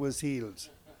shoulder was healed.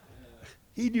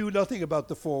 He knew nothing about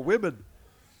the 4 women.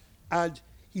 And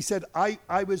he said, I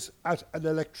was at an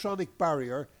electronic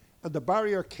barrier, and the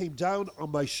barrier came down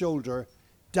on my shoulder,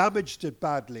 damaged it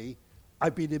badly.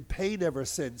 I've been in pain ever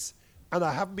since, and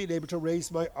I haven't been able to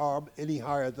raise my arm any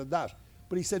higher than that.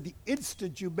 But he said, the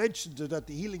instant you mentioned it at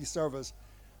the healing service,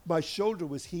 my shoulder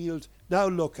was healed. Now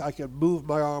look, I can move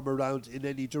my arm around in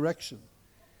any direction.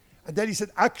 And then he said,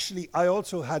 actually, I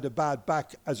also had a bad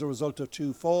back as a result of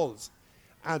 2 falls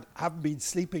and haven't been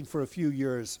sleeping for a few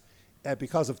years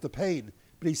because of the pain.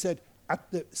 But he said,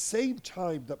 at the same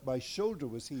time that my shoulder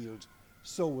was healed,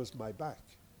 so was my back.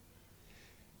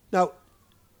 Now,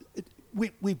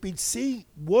 we've been seeing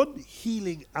one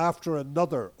healing after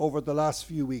another over the last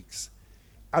few weeks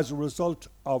as a result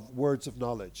of words of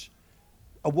knowledge.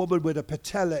 A woman with a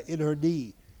patella in her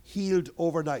knee healed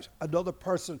overnight. Another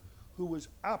person who was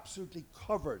absolutely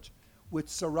covered with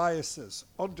psoriasis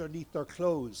underneath their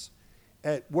clothes.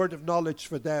 Word of knowledge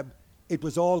for them, it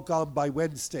was all gone by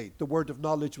Wednesday. The word of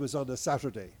knowledge was on a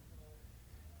Saturday.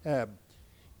 Another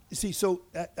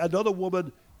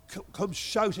woman comes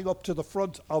shouting up to the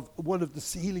front of one of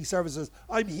the healing services,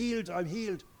 I'm healed, I'm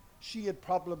healed. She had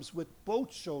problems with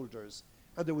both shoulders,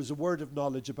 and there was a word of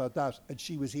knowledge about that, and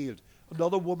she was healed.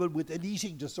 Another woman with an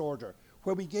eating disorder,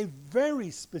 where we gave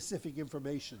very specific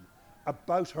information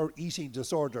about her eating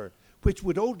disorder, which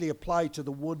would only apply to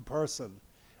the one person.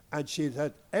 And she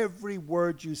had every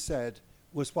word you said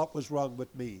was what was wrong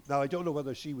with me. Now, I don't know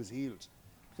whether she was healed,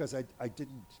 because I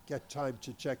didn't get time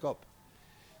to check up.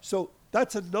 So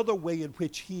that's another way in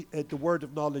which the word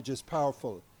of knowledge is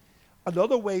powerful.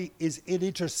 Another way is in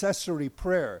intercessory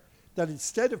prayer, that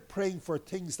instead of praying for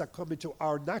things that come into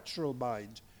our natural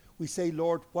mind, we say,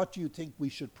 Lord, what do you think we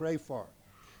should pray for?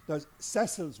 Now,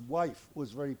 Cecil's wife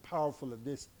was very powerful in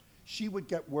this. She would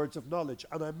get words of knowledge.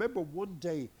 And I remember one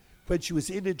day when she was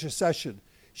in intercession,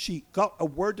 she got a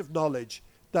word of knowledge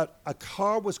that a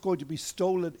car was going to be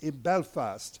stolen in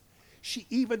Belfast. She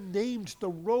even named the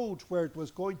road where it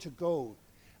was going to go.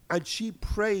 And she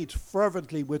prayed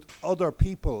fervently with other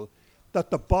people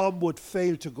that the bomb would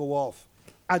fail to go off.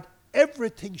 And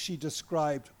everything she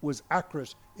described was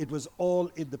accurate. It was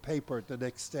all in the paper the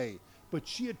next day. But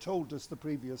she had told us the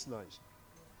previous night.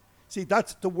 See,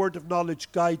 that's the word of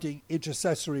knowledge guiding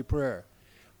intercessory prayer.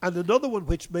 And another one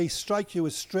which may strike you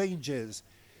as strange is,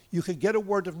 you can get a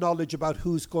word of knowledge about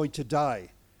who's going to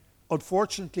die.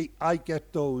 Unfortunately, I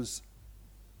get those,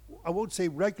 I won't say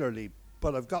regularly,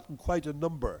 but I've gotten quite a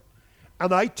number.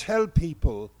 And I tell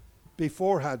people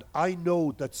beforehand, I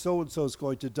know that so-and-so is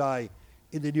going to die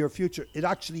in the near future. It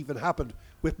actually even happened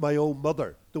with my own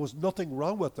mother. There was nothing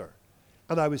wrong with her.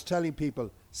 And I was telling people,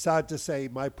 sad to say,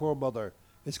 my poor mother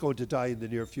is going to die in the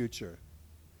near future.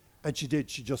 And she did.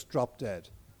 She just dropped dead.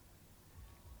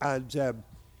 And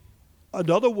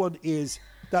another one is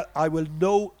that I will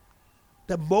know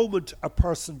the moment a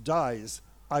person dies,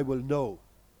 I will know.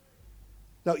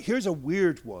 Now, here's a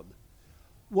weird one.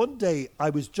 One day, I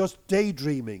was just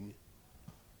daydreaming,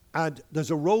 and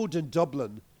there's a road in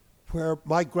Dublin where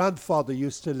my grandfather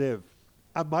used to live,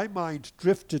 and my mind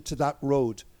drifted to that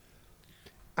road.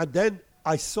 And then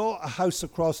I saw a house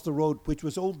across the road which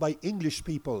was owned by English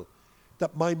people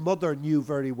that my mother knew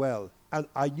very well, and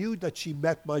I knew that she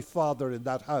met my father in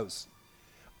that house.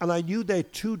 And I knew they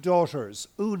had two daughters,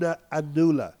 Una and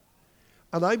Nuala.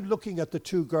 And I'm looking at the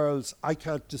two girls, I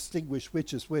can't distinguish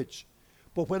which is which.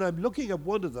 But when I'm looking at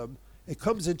one of them, it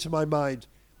comes into my mind,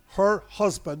 her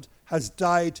husband has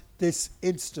died this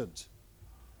instant.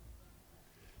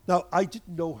 Now, I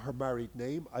didn't know her married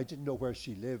name. I didn't know where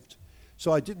she lived.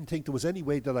 So I didn't think there was any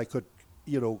way that I could,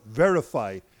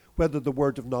 verify whether the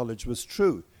word of knowledge was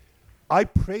true. I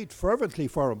prayed fervently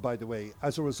for him, by the way,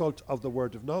 as a result of the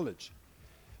word of knowledge.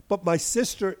 But my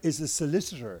sister is a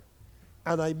solicitor,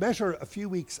 and I met her a few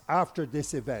weeks after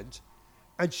this event,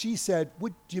 and she said,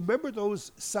 do you remember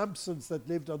those Sampsons that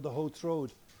lived on the Howth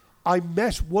Road? I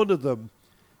met one of them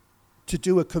to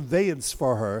do a conveyance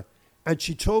for her, and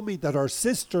she told me that her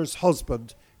sister's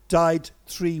husband died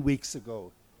 3 weeks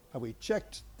ago. And we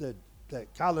checked the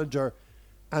calendar,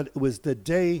 and it was the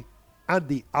day and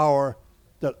the hour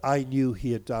that I knew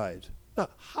he had died. Now,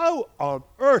 how on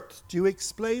earth do you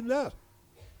explain that?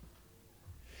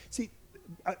 See,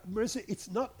 Marissa,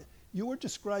 it's not, you were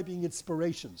describing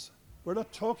inspirations. We're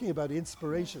not talking about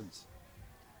inspirations.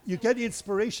 You get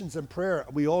inspirations in prayer,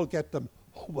 and we all get them,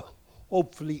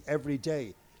 hopefully, every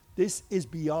day. This is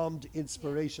beyond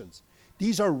inspirations.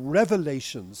 These are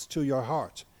revelations to your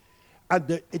heart. And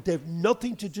they have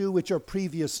nothing to do with your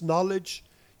previous knowledge,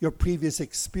 your previous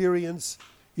experience,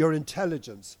 your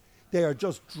intelligence. They are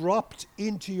just dropped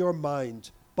into your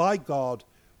mind by God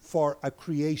for a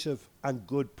creative and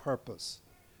good purpose.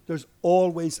 There's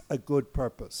always a good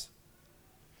purpose.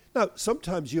 Now,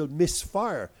 sometimes you'll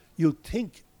misfire. You'll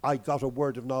think, I got a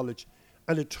word of knowledge,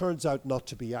 and it turns out not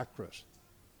to be accurate.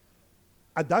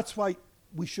 And that's why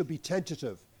we should be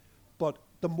tentative. But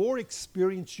the more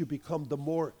experienced you become, the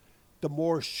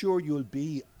more sure you'll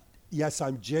be, yes,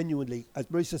 I'm genuinely, as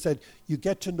Marisa said, you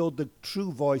get to know the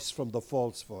true voice from the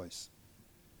false voice.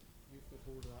 You could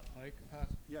hold that mic, Pat.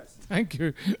 Yes. Thank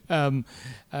you.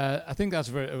 I think that's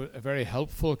a very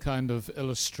helpful kind of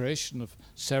illustration of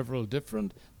several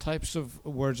different types of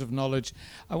words of knowledge.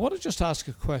 I want to just ask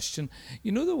a question.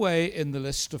 You know the way in the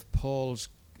list of Paul's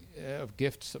of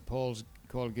gifts that Paul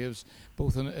gives,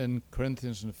 both in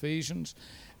Corinthians and Ephesians,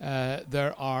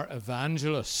 there are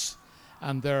evangelists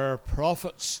and there are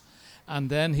prophets, and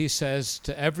then he says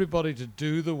to everybody to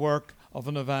do the work of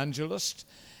an evangelist.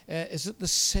 Is it the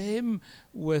same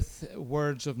with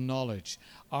words of knowledge?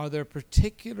 Are there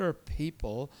particular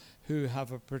people who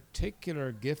have a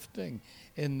particular gifting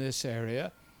in this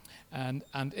area? And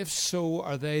if so,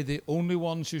 are they the only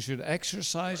ones who should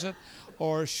exercise it,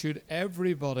 or should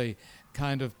everybody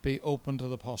kind of be open to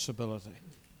the possibility?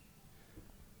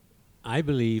 I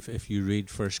believe if you read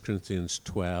 1 Corinthians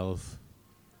 12,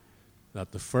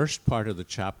 that the first part of the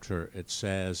chapter, it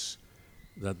says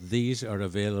that these are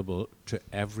available to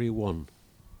everyone.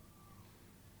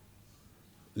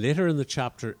 Later in the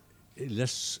chapter, it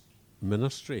lists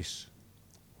ministries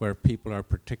where people are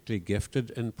particularly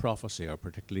gifted in prophecy or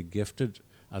particularly gifted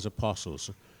as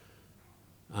apostles.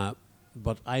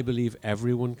 But I believe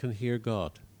everyone can hear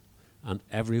God, and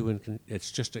everyone can.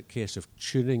 It's just a case of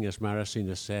tuning, as Mairishine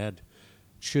has said,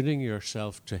 tuning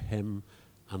yourself to Him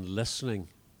and listening.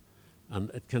 And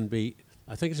it can be,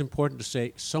 I think it's important to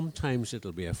say, sometimes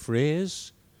it'll be a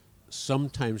phrase,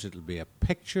 sometimes it'll be a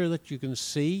picture that you can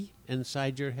see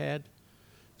inside your head,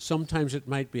 sometimes it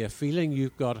might be a feeling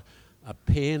you've got a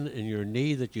pain in your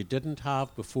knee that you didn't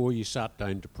have before you sat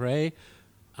down to pray.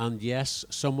 And yes,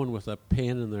 someone with a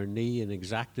pain in their knee in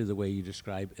exactly the way you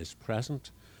describe is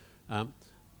present. And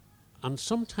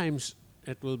sometimes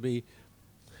it will be,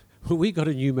 we got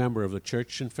a new member of the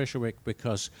church in Fisherwick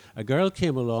because a girl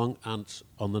came along, and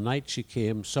on the night she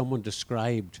came, someone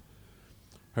described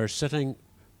her sitting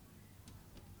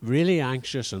really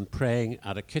anxious and praying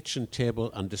at a kitchen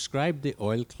table, and described the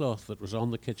oilcloth that was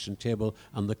on the kitchen table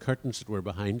and the curtains that were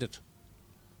behind it.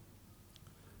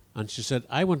 And she said,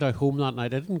 I went out home that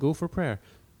night. I didn't go for prayer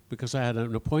because I had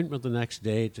an appointment the next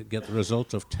day to get the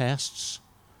results of tests.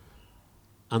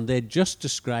 And they just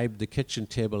described the kitchen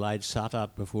table I'd sat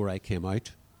at before I came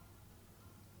out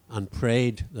and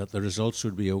prayed that the results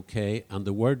would be okay. And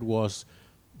the word was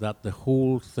that the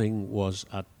whole thing was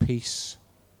at peace.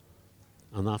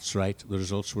 And that's right, the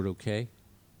results were okay.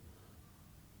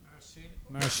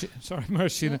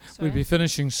 Mairishine, we'll be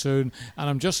finishing soon. And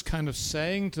I'm just kind of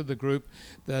saying to the group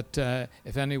that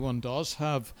if anyone does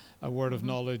have a word of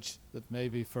knowledge that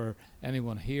maybe for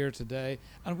anyone here today,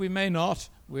 and we may not,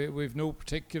 we've no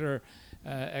particular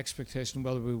expectation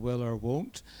whether we will or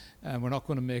won't, and we're not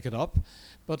going to make it up.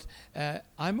 But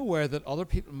I'm aware that other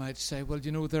people might say, well,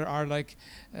 you know, there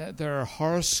are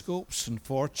horoscopes and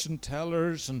fortune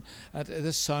tellers, and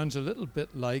this sounds a little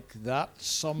bit like that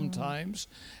sometimes.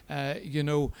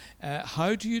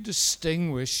 How do you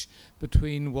distinguish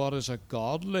between what is a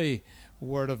godly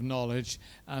word of knowledge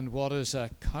and what is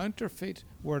a counterfeit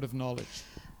word of knowledge?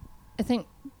 I think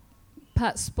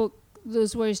Pat spoke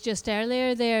those words just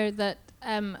earlier there, that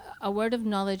a word of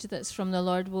knowledge that's from the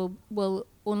Lord will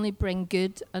only bring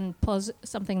good and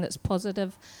something that's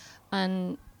positive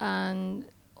and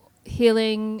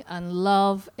healing and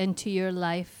love into your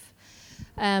life.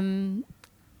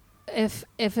 If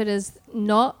it is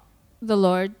not the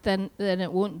Lord, then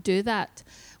it won't do that.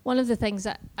 One of the things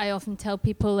that I often tell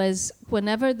people is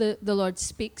whenever the Lord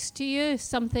speaks to you,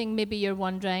 something maybe you're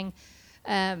wondering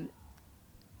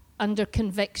under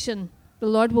conviction, the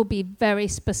Lord will be very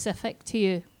specific to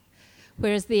you.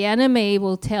 Whereas the enemy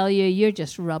will tell you, you're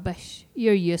just rubbish,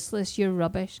 you're useless, you're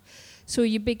rubbish. So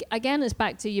again, it's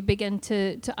back to you begin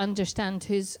to understand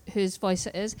whose voice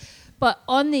it is. But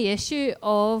on the issue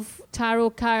of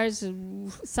tarot cards,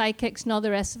 psychics and all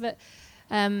the rest of it,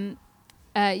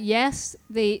 yes,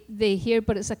 they hear,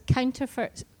 but it's a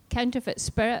counterfeit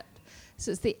spirit.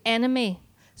 So it's the enemy.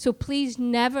 So please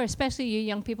never, especially you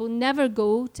young people, never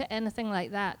go to anything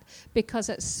like that, because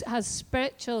it has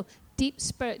deep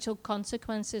spiritual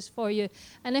consequences for you.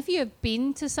 And if you have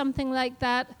been to something like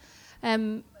that,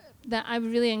 that I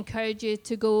would really encourage you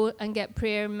to go and get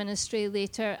prayer ministry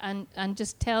later and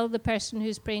just tell the person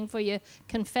who's praying for you,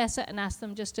 confess it and ask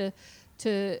them just to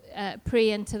pray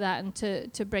into that and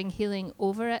to bring healing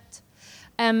over it.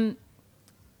 Can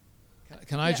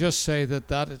I just say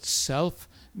that itself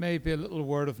may be a little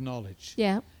word of knowledge.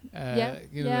 There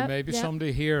may be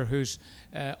somebody here who's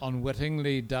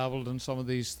unwittingly dabbled in some of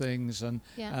these things, and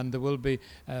there will be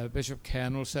Bishop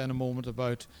Ken will say in a moment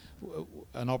about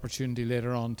an opportunity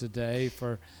later on today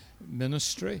for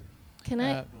ministry. Can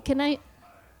I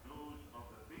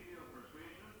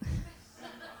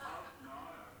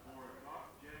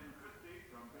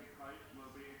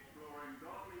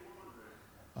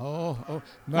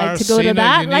like to go to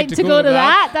that. Like to go to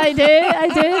that. I do.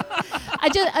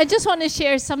 I just want to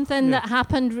share something that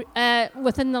happened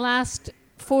within the last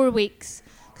 4 weeks,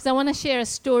 because I want to share a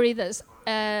story that's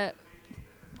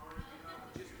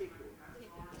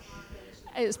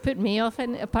it's put me off,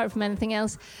 apart from anything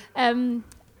else, of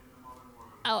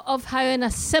how in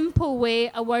a simple way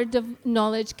a word of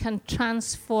knowledge can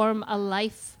transform a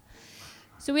life.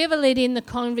 So we have a lady in the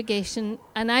congregation,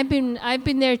 and I've been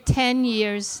there 10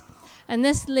 years, and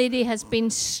this lady has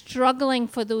been struggling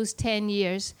for those 10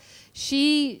 years.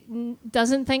 She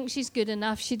doesn't think she's good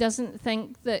enough. She doesn't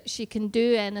think that she can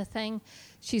do anything.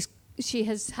 She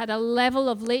has had a level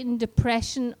of latent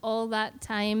depression all that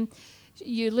time.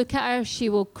 You look at her, she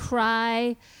will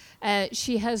cry.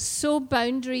 She has so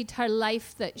boundaried her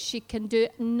life that she can do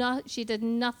she did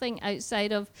nothing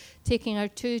outside of taking her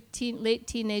two late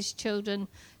teenage children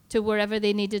to wherever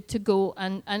they needed to go.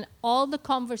 And all the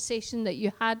conversation that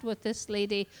you had with this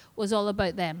lady was all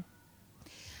about them.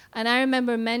 And I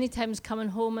remember many times coming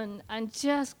home and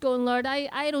just going, Lord,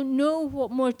 I don't know what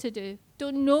more to do.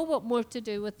 Don't know what more to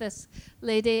do with this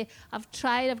lady. I've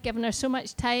tried. I've given her so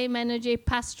much time, energy,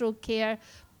 pastoral care.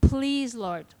 Please,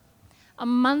 Lord. A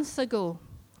month ago,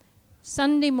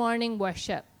 Sunday morning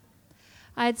worship,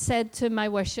 I had said to my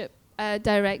worship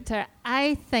director,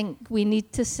 I think we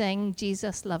need to sing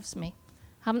Jesus Loves Me.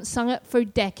 Haven't sung it for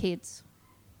decades.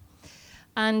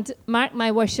 And Mark,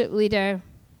 my worship leader,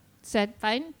 said,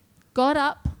 fine, got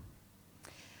up,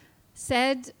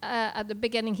 said at the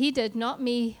beginning, he did, not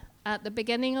me, at the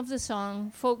beginning of the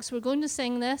song, folks, we're going to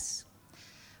sing this.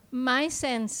 My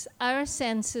sense, our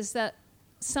sense is that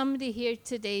somebody here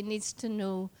today needs to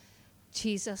know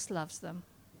Jesus loves them.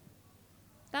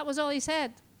 That was all he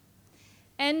said.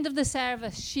 End of the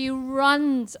service. She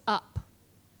runs up.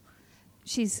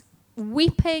 She's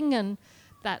weeping, and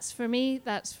that's for me,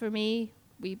 that's for me.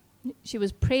 She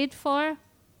was prayed for.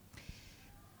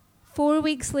 4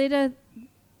 weeks later,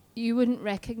 you wouldn't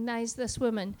recognize this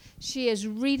woman. She is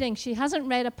reading. She hasn't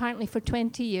read apparently for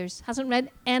 20 years. Hasn't read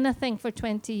anything for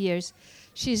 20 years.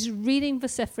 She's reading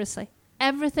vociferously.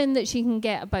 everything that she can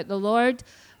get about the Lord,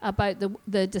 about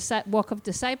the walk of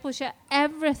discipleship,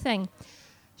 everything.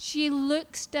 She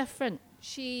looks different.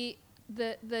 The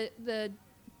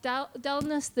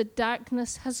dullness, the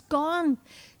darkness has gone.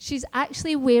 She's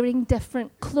actually wearing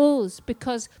different clothes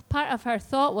because part of her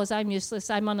thought was, I'm useless,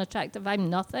 I'm unattractive, I'm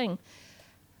nothing.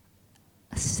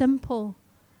 A simple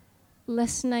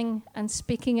listening and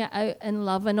speaking it out in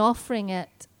love and offering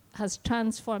it has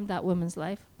transformed that woman's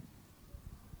life.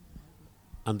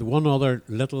 And one other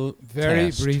little Very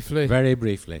test, briefly. Very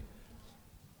briefly.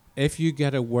 If you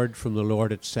get a word from the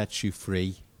Lord, it sets you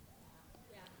free.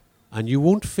 Yeah. And you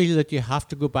won't feel that you have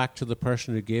to go back to the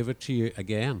person who gave it to you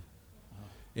again. Oh.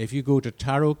 If you go to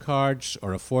tarot cards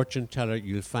or a fortune teller,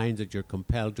 you'll find that you're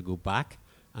compelled to go back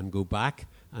and go back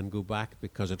and go back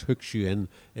because it hooks you in.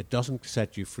 It doesn't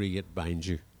set you free, it binds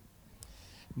you.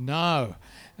 Now,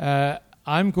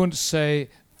 I'm going to say,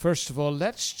 first of all,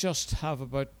 let's just have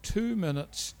about 2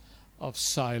 minutes of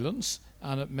silence,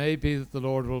 and it may be that the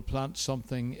Lord will plant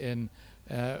something in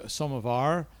some of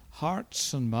our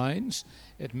hearts and minds.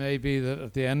 It may be that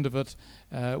at the end of it,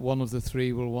 one of the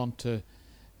three will want to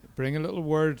bring a little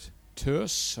word to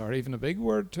us, or even a big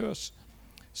word to us.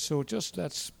 So just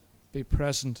let's be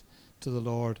present to the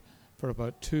Lord for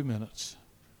about 2 minutes.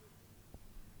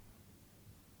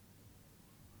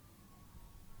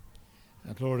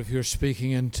 And Lord, if you're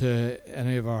speaking into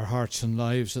any of our hearts and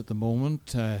lives at the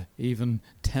moment, even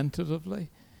tentatively,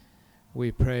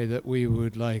 we pray that we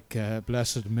would, like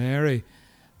Blessed Mary,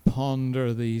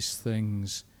 ponder these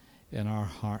things in our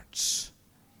hearts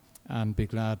and be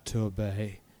glad to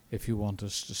obey if you want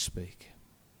us to speak.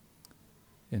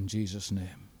 In Jesus'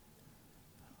 name,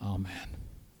 amen.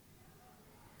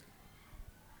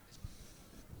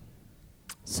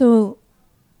 So,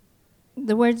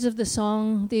 the words of the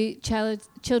song, the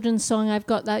children's song, I've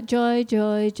got that joy,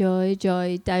 joy, joy,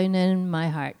 joy down in my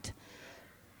heart.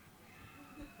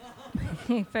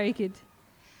 Very good.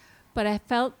 But I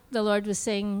felt the Lord was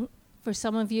saying, for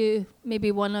some of you,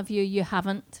 maybe one of you, you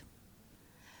haven't.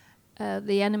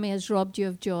 The enemy has robbed you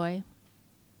of joy.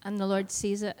 And the Lord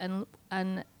sees it,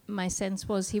 and my sense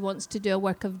was he wants to do a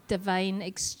work of divine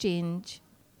exchange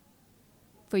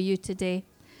for you today.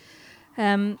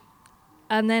 And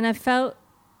then I felt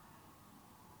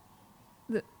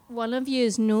that one of you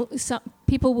is some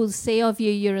people will say of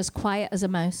you, you're as quiet as a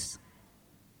mouse.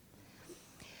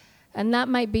 And that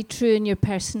might be true in your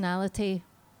personality,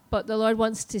 but the Lord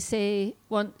wants to say,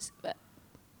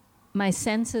 my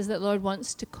sense is that the Lord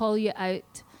wants to call you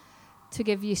out, to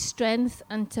give you strength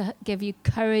and to give you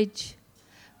courage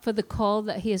for the call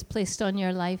that he has placed on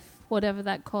your life, whatever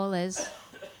that call is.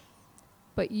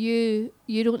 But you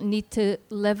don't need to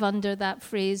live under that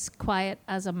phrase, quiet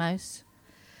as a mouse.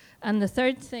 And the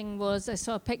third thing was I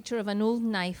saw a picture of an old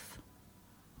knife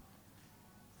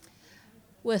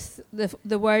with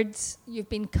the words, you've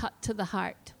been cut to the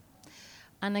heart.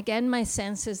 And again, my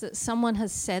sense is that someone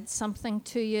has said something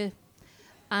to you,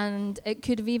 and it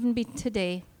could have even been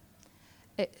today.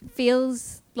 It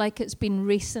feels like it's been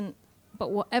recent,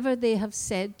 but whatever they have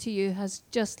said to you has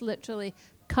just literally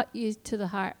cut you to the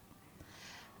heart.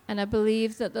 And I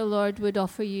believe that the Lord would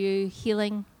offer you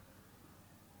healing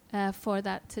for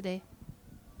that today.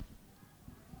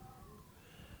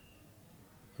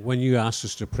 When you asked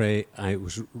us to pray, I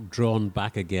was drawn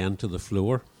back again to the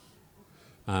floor.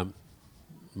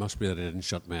 Must be that I didn't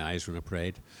shut my eyes when I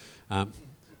prayed.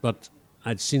 But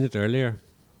I'd seen it earlier.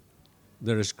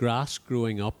 There is grass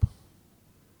growing up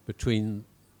between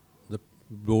the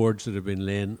boards that have been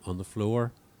laying on the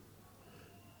floor.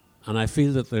 And I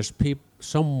feel that there's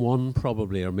someone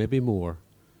probably, or maybe more,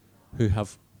 they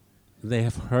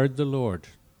have heard the Lord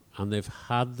and they've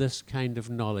had this kind of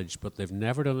knowledge, but they've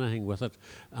never done anything with it.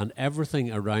 And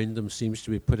everything around them seems to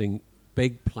be putting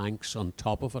big planks on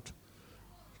top of it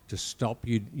to stop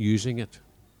you using it.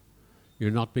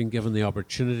 You're not being given the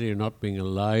opportunity, you're not being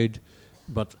allowed.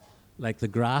 But like the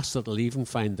grass that'll even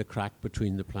find the crack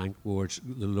between the plank boards,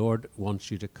 the Lord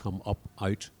wants you to come up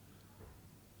out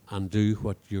and do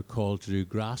what you're called to do.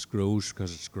 Grass grows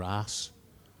because it's grass.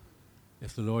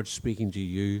 If the Lord's speaking to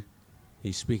you,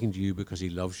 he's speaking to you because he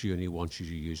loves you and he wants you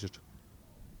to use it.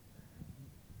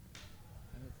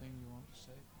 Anything you want to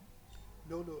say?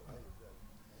 No.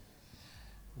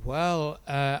 Well,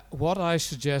 what I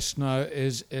suggest now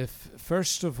is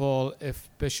first of all, if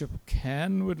Bishop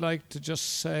Ken would like to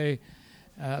just say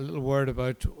a little word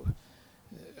about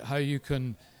how you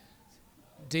can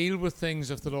deal with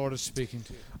things if the Lord is speaking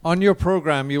to you. On your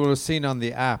program, you will have seen on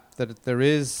the app that there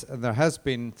has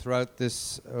been throughout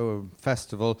this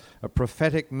festival a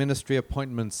prophetic ministry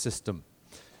appointment system.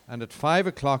 And at 5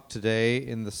 o'clock today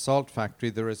in the salt factory,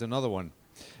 there is another one.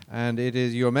 And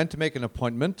you're meant to make an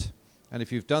appointment. And if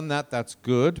you've done that, that's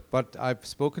good. But I've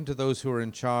spoken to those who are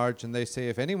in charge, and they say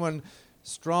if anyone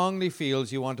strongly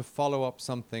feels you want to follow up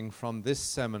something from this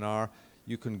seminar,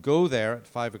 you can go there at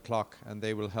 5 o'clock and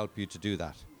they will help you to do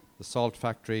that. The salt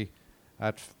factory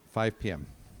at 5 p.m.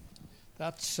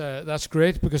 That's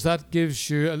great, because that gives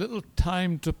you a little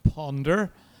time to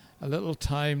ponder, a little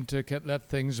time to let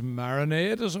things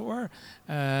marinate, as it were,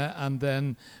 and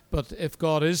then. But if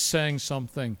God is saying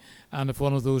something, and if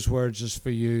one of those words is for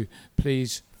you,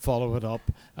 please follow it up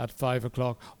at 5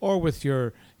 o'clock, or with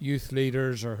your youth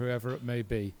leaders or whoever it may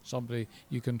be, somebody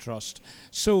you can trust.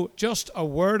 So, just a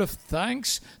word of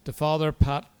thanks to Father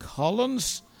Pat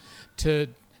Collins, to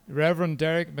Reverend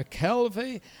Derek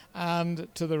McKelvey, and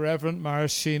to the Reverend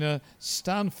Mairishine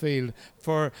Stanfield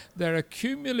for their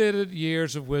accumulated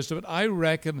years of wisdom. But I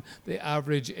reckon the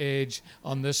average age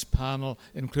on this panel,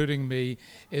 including me,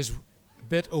 is a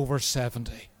bit over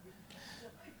 70.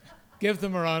 Give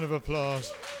them a round of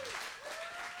applause.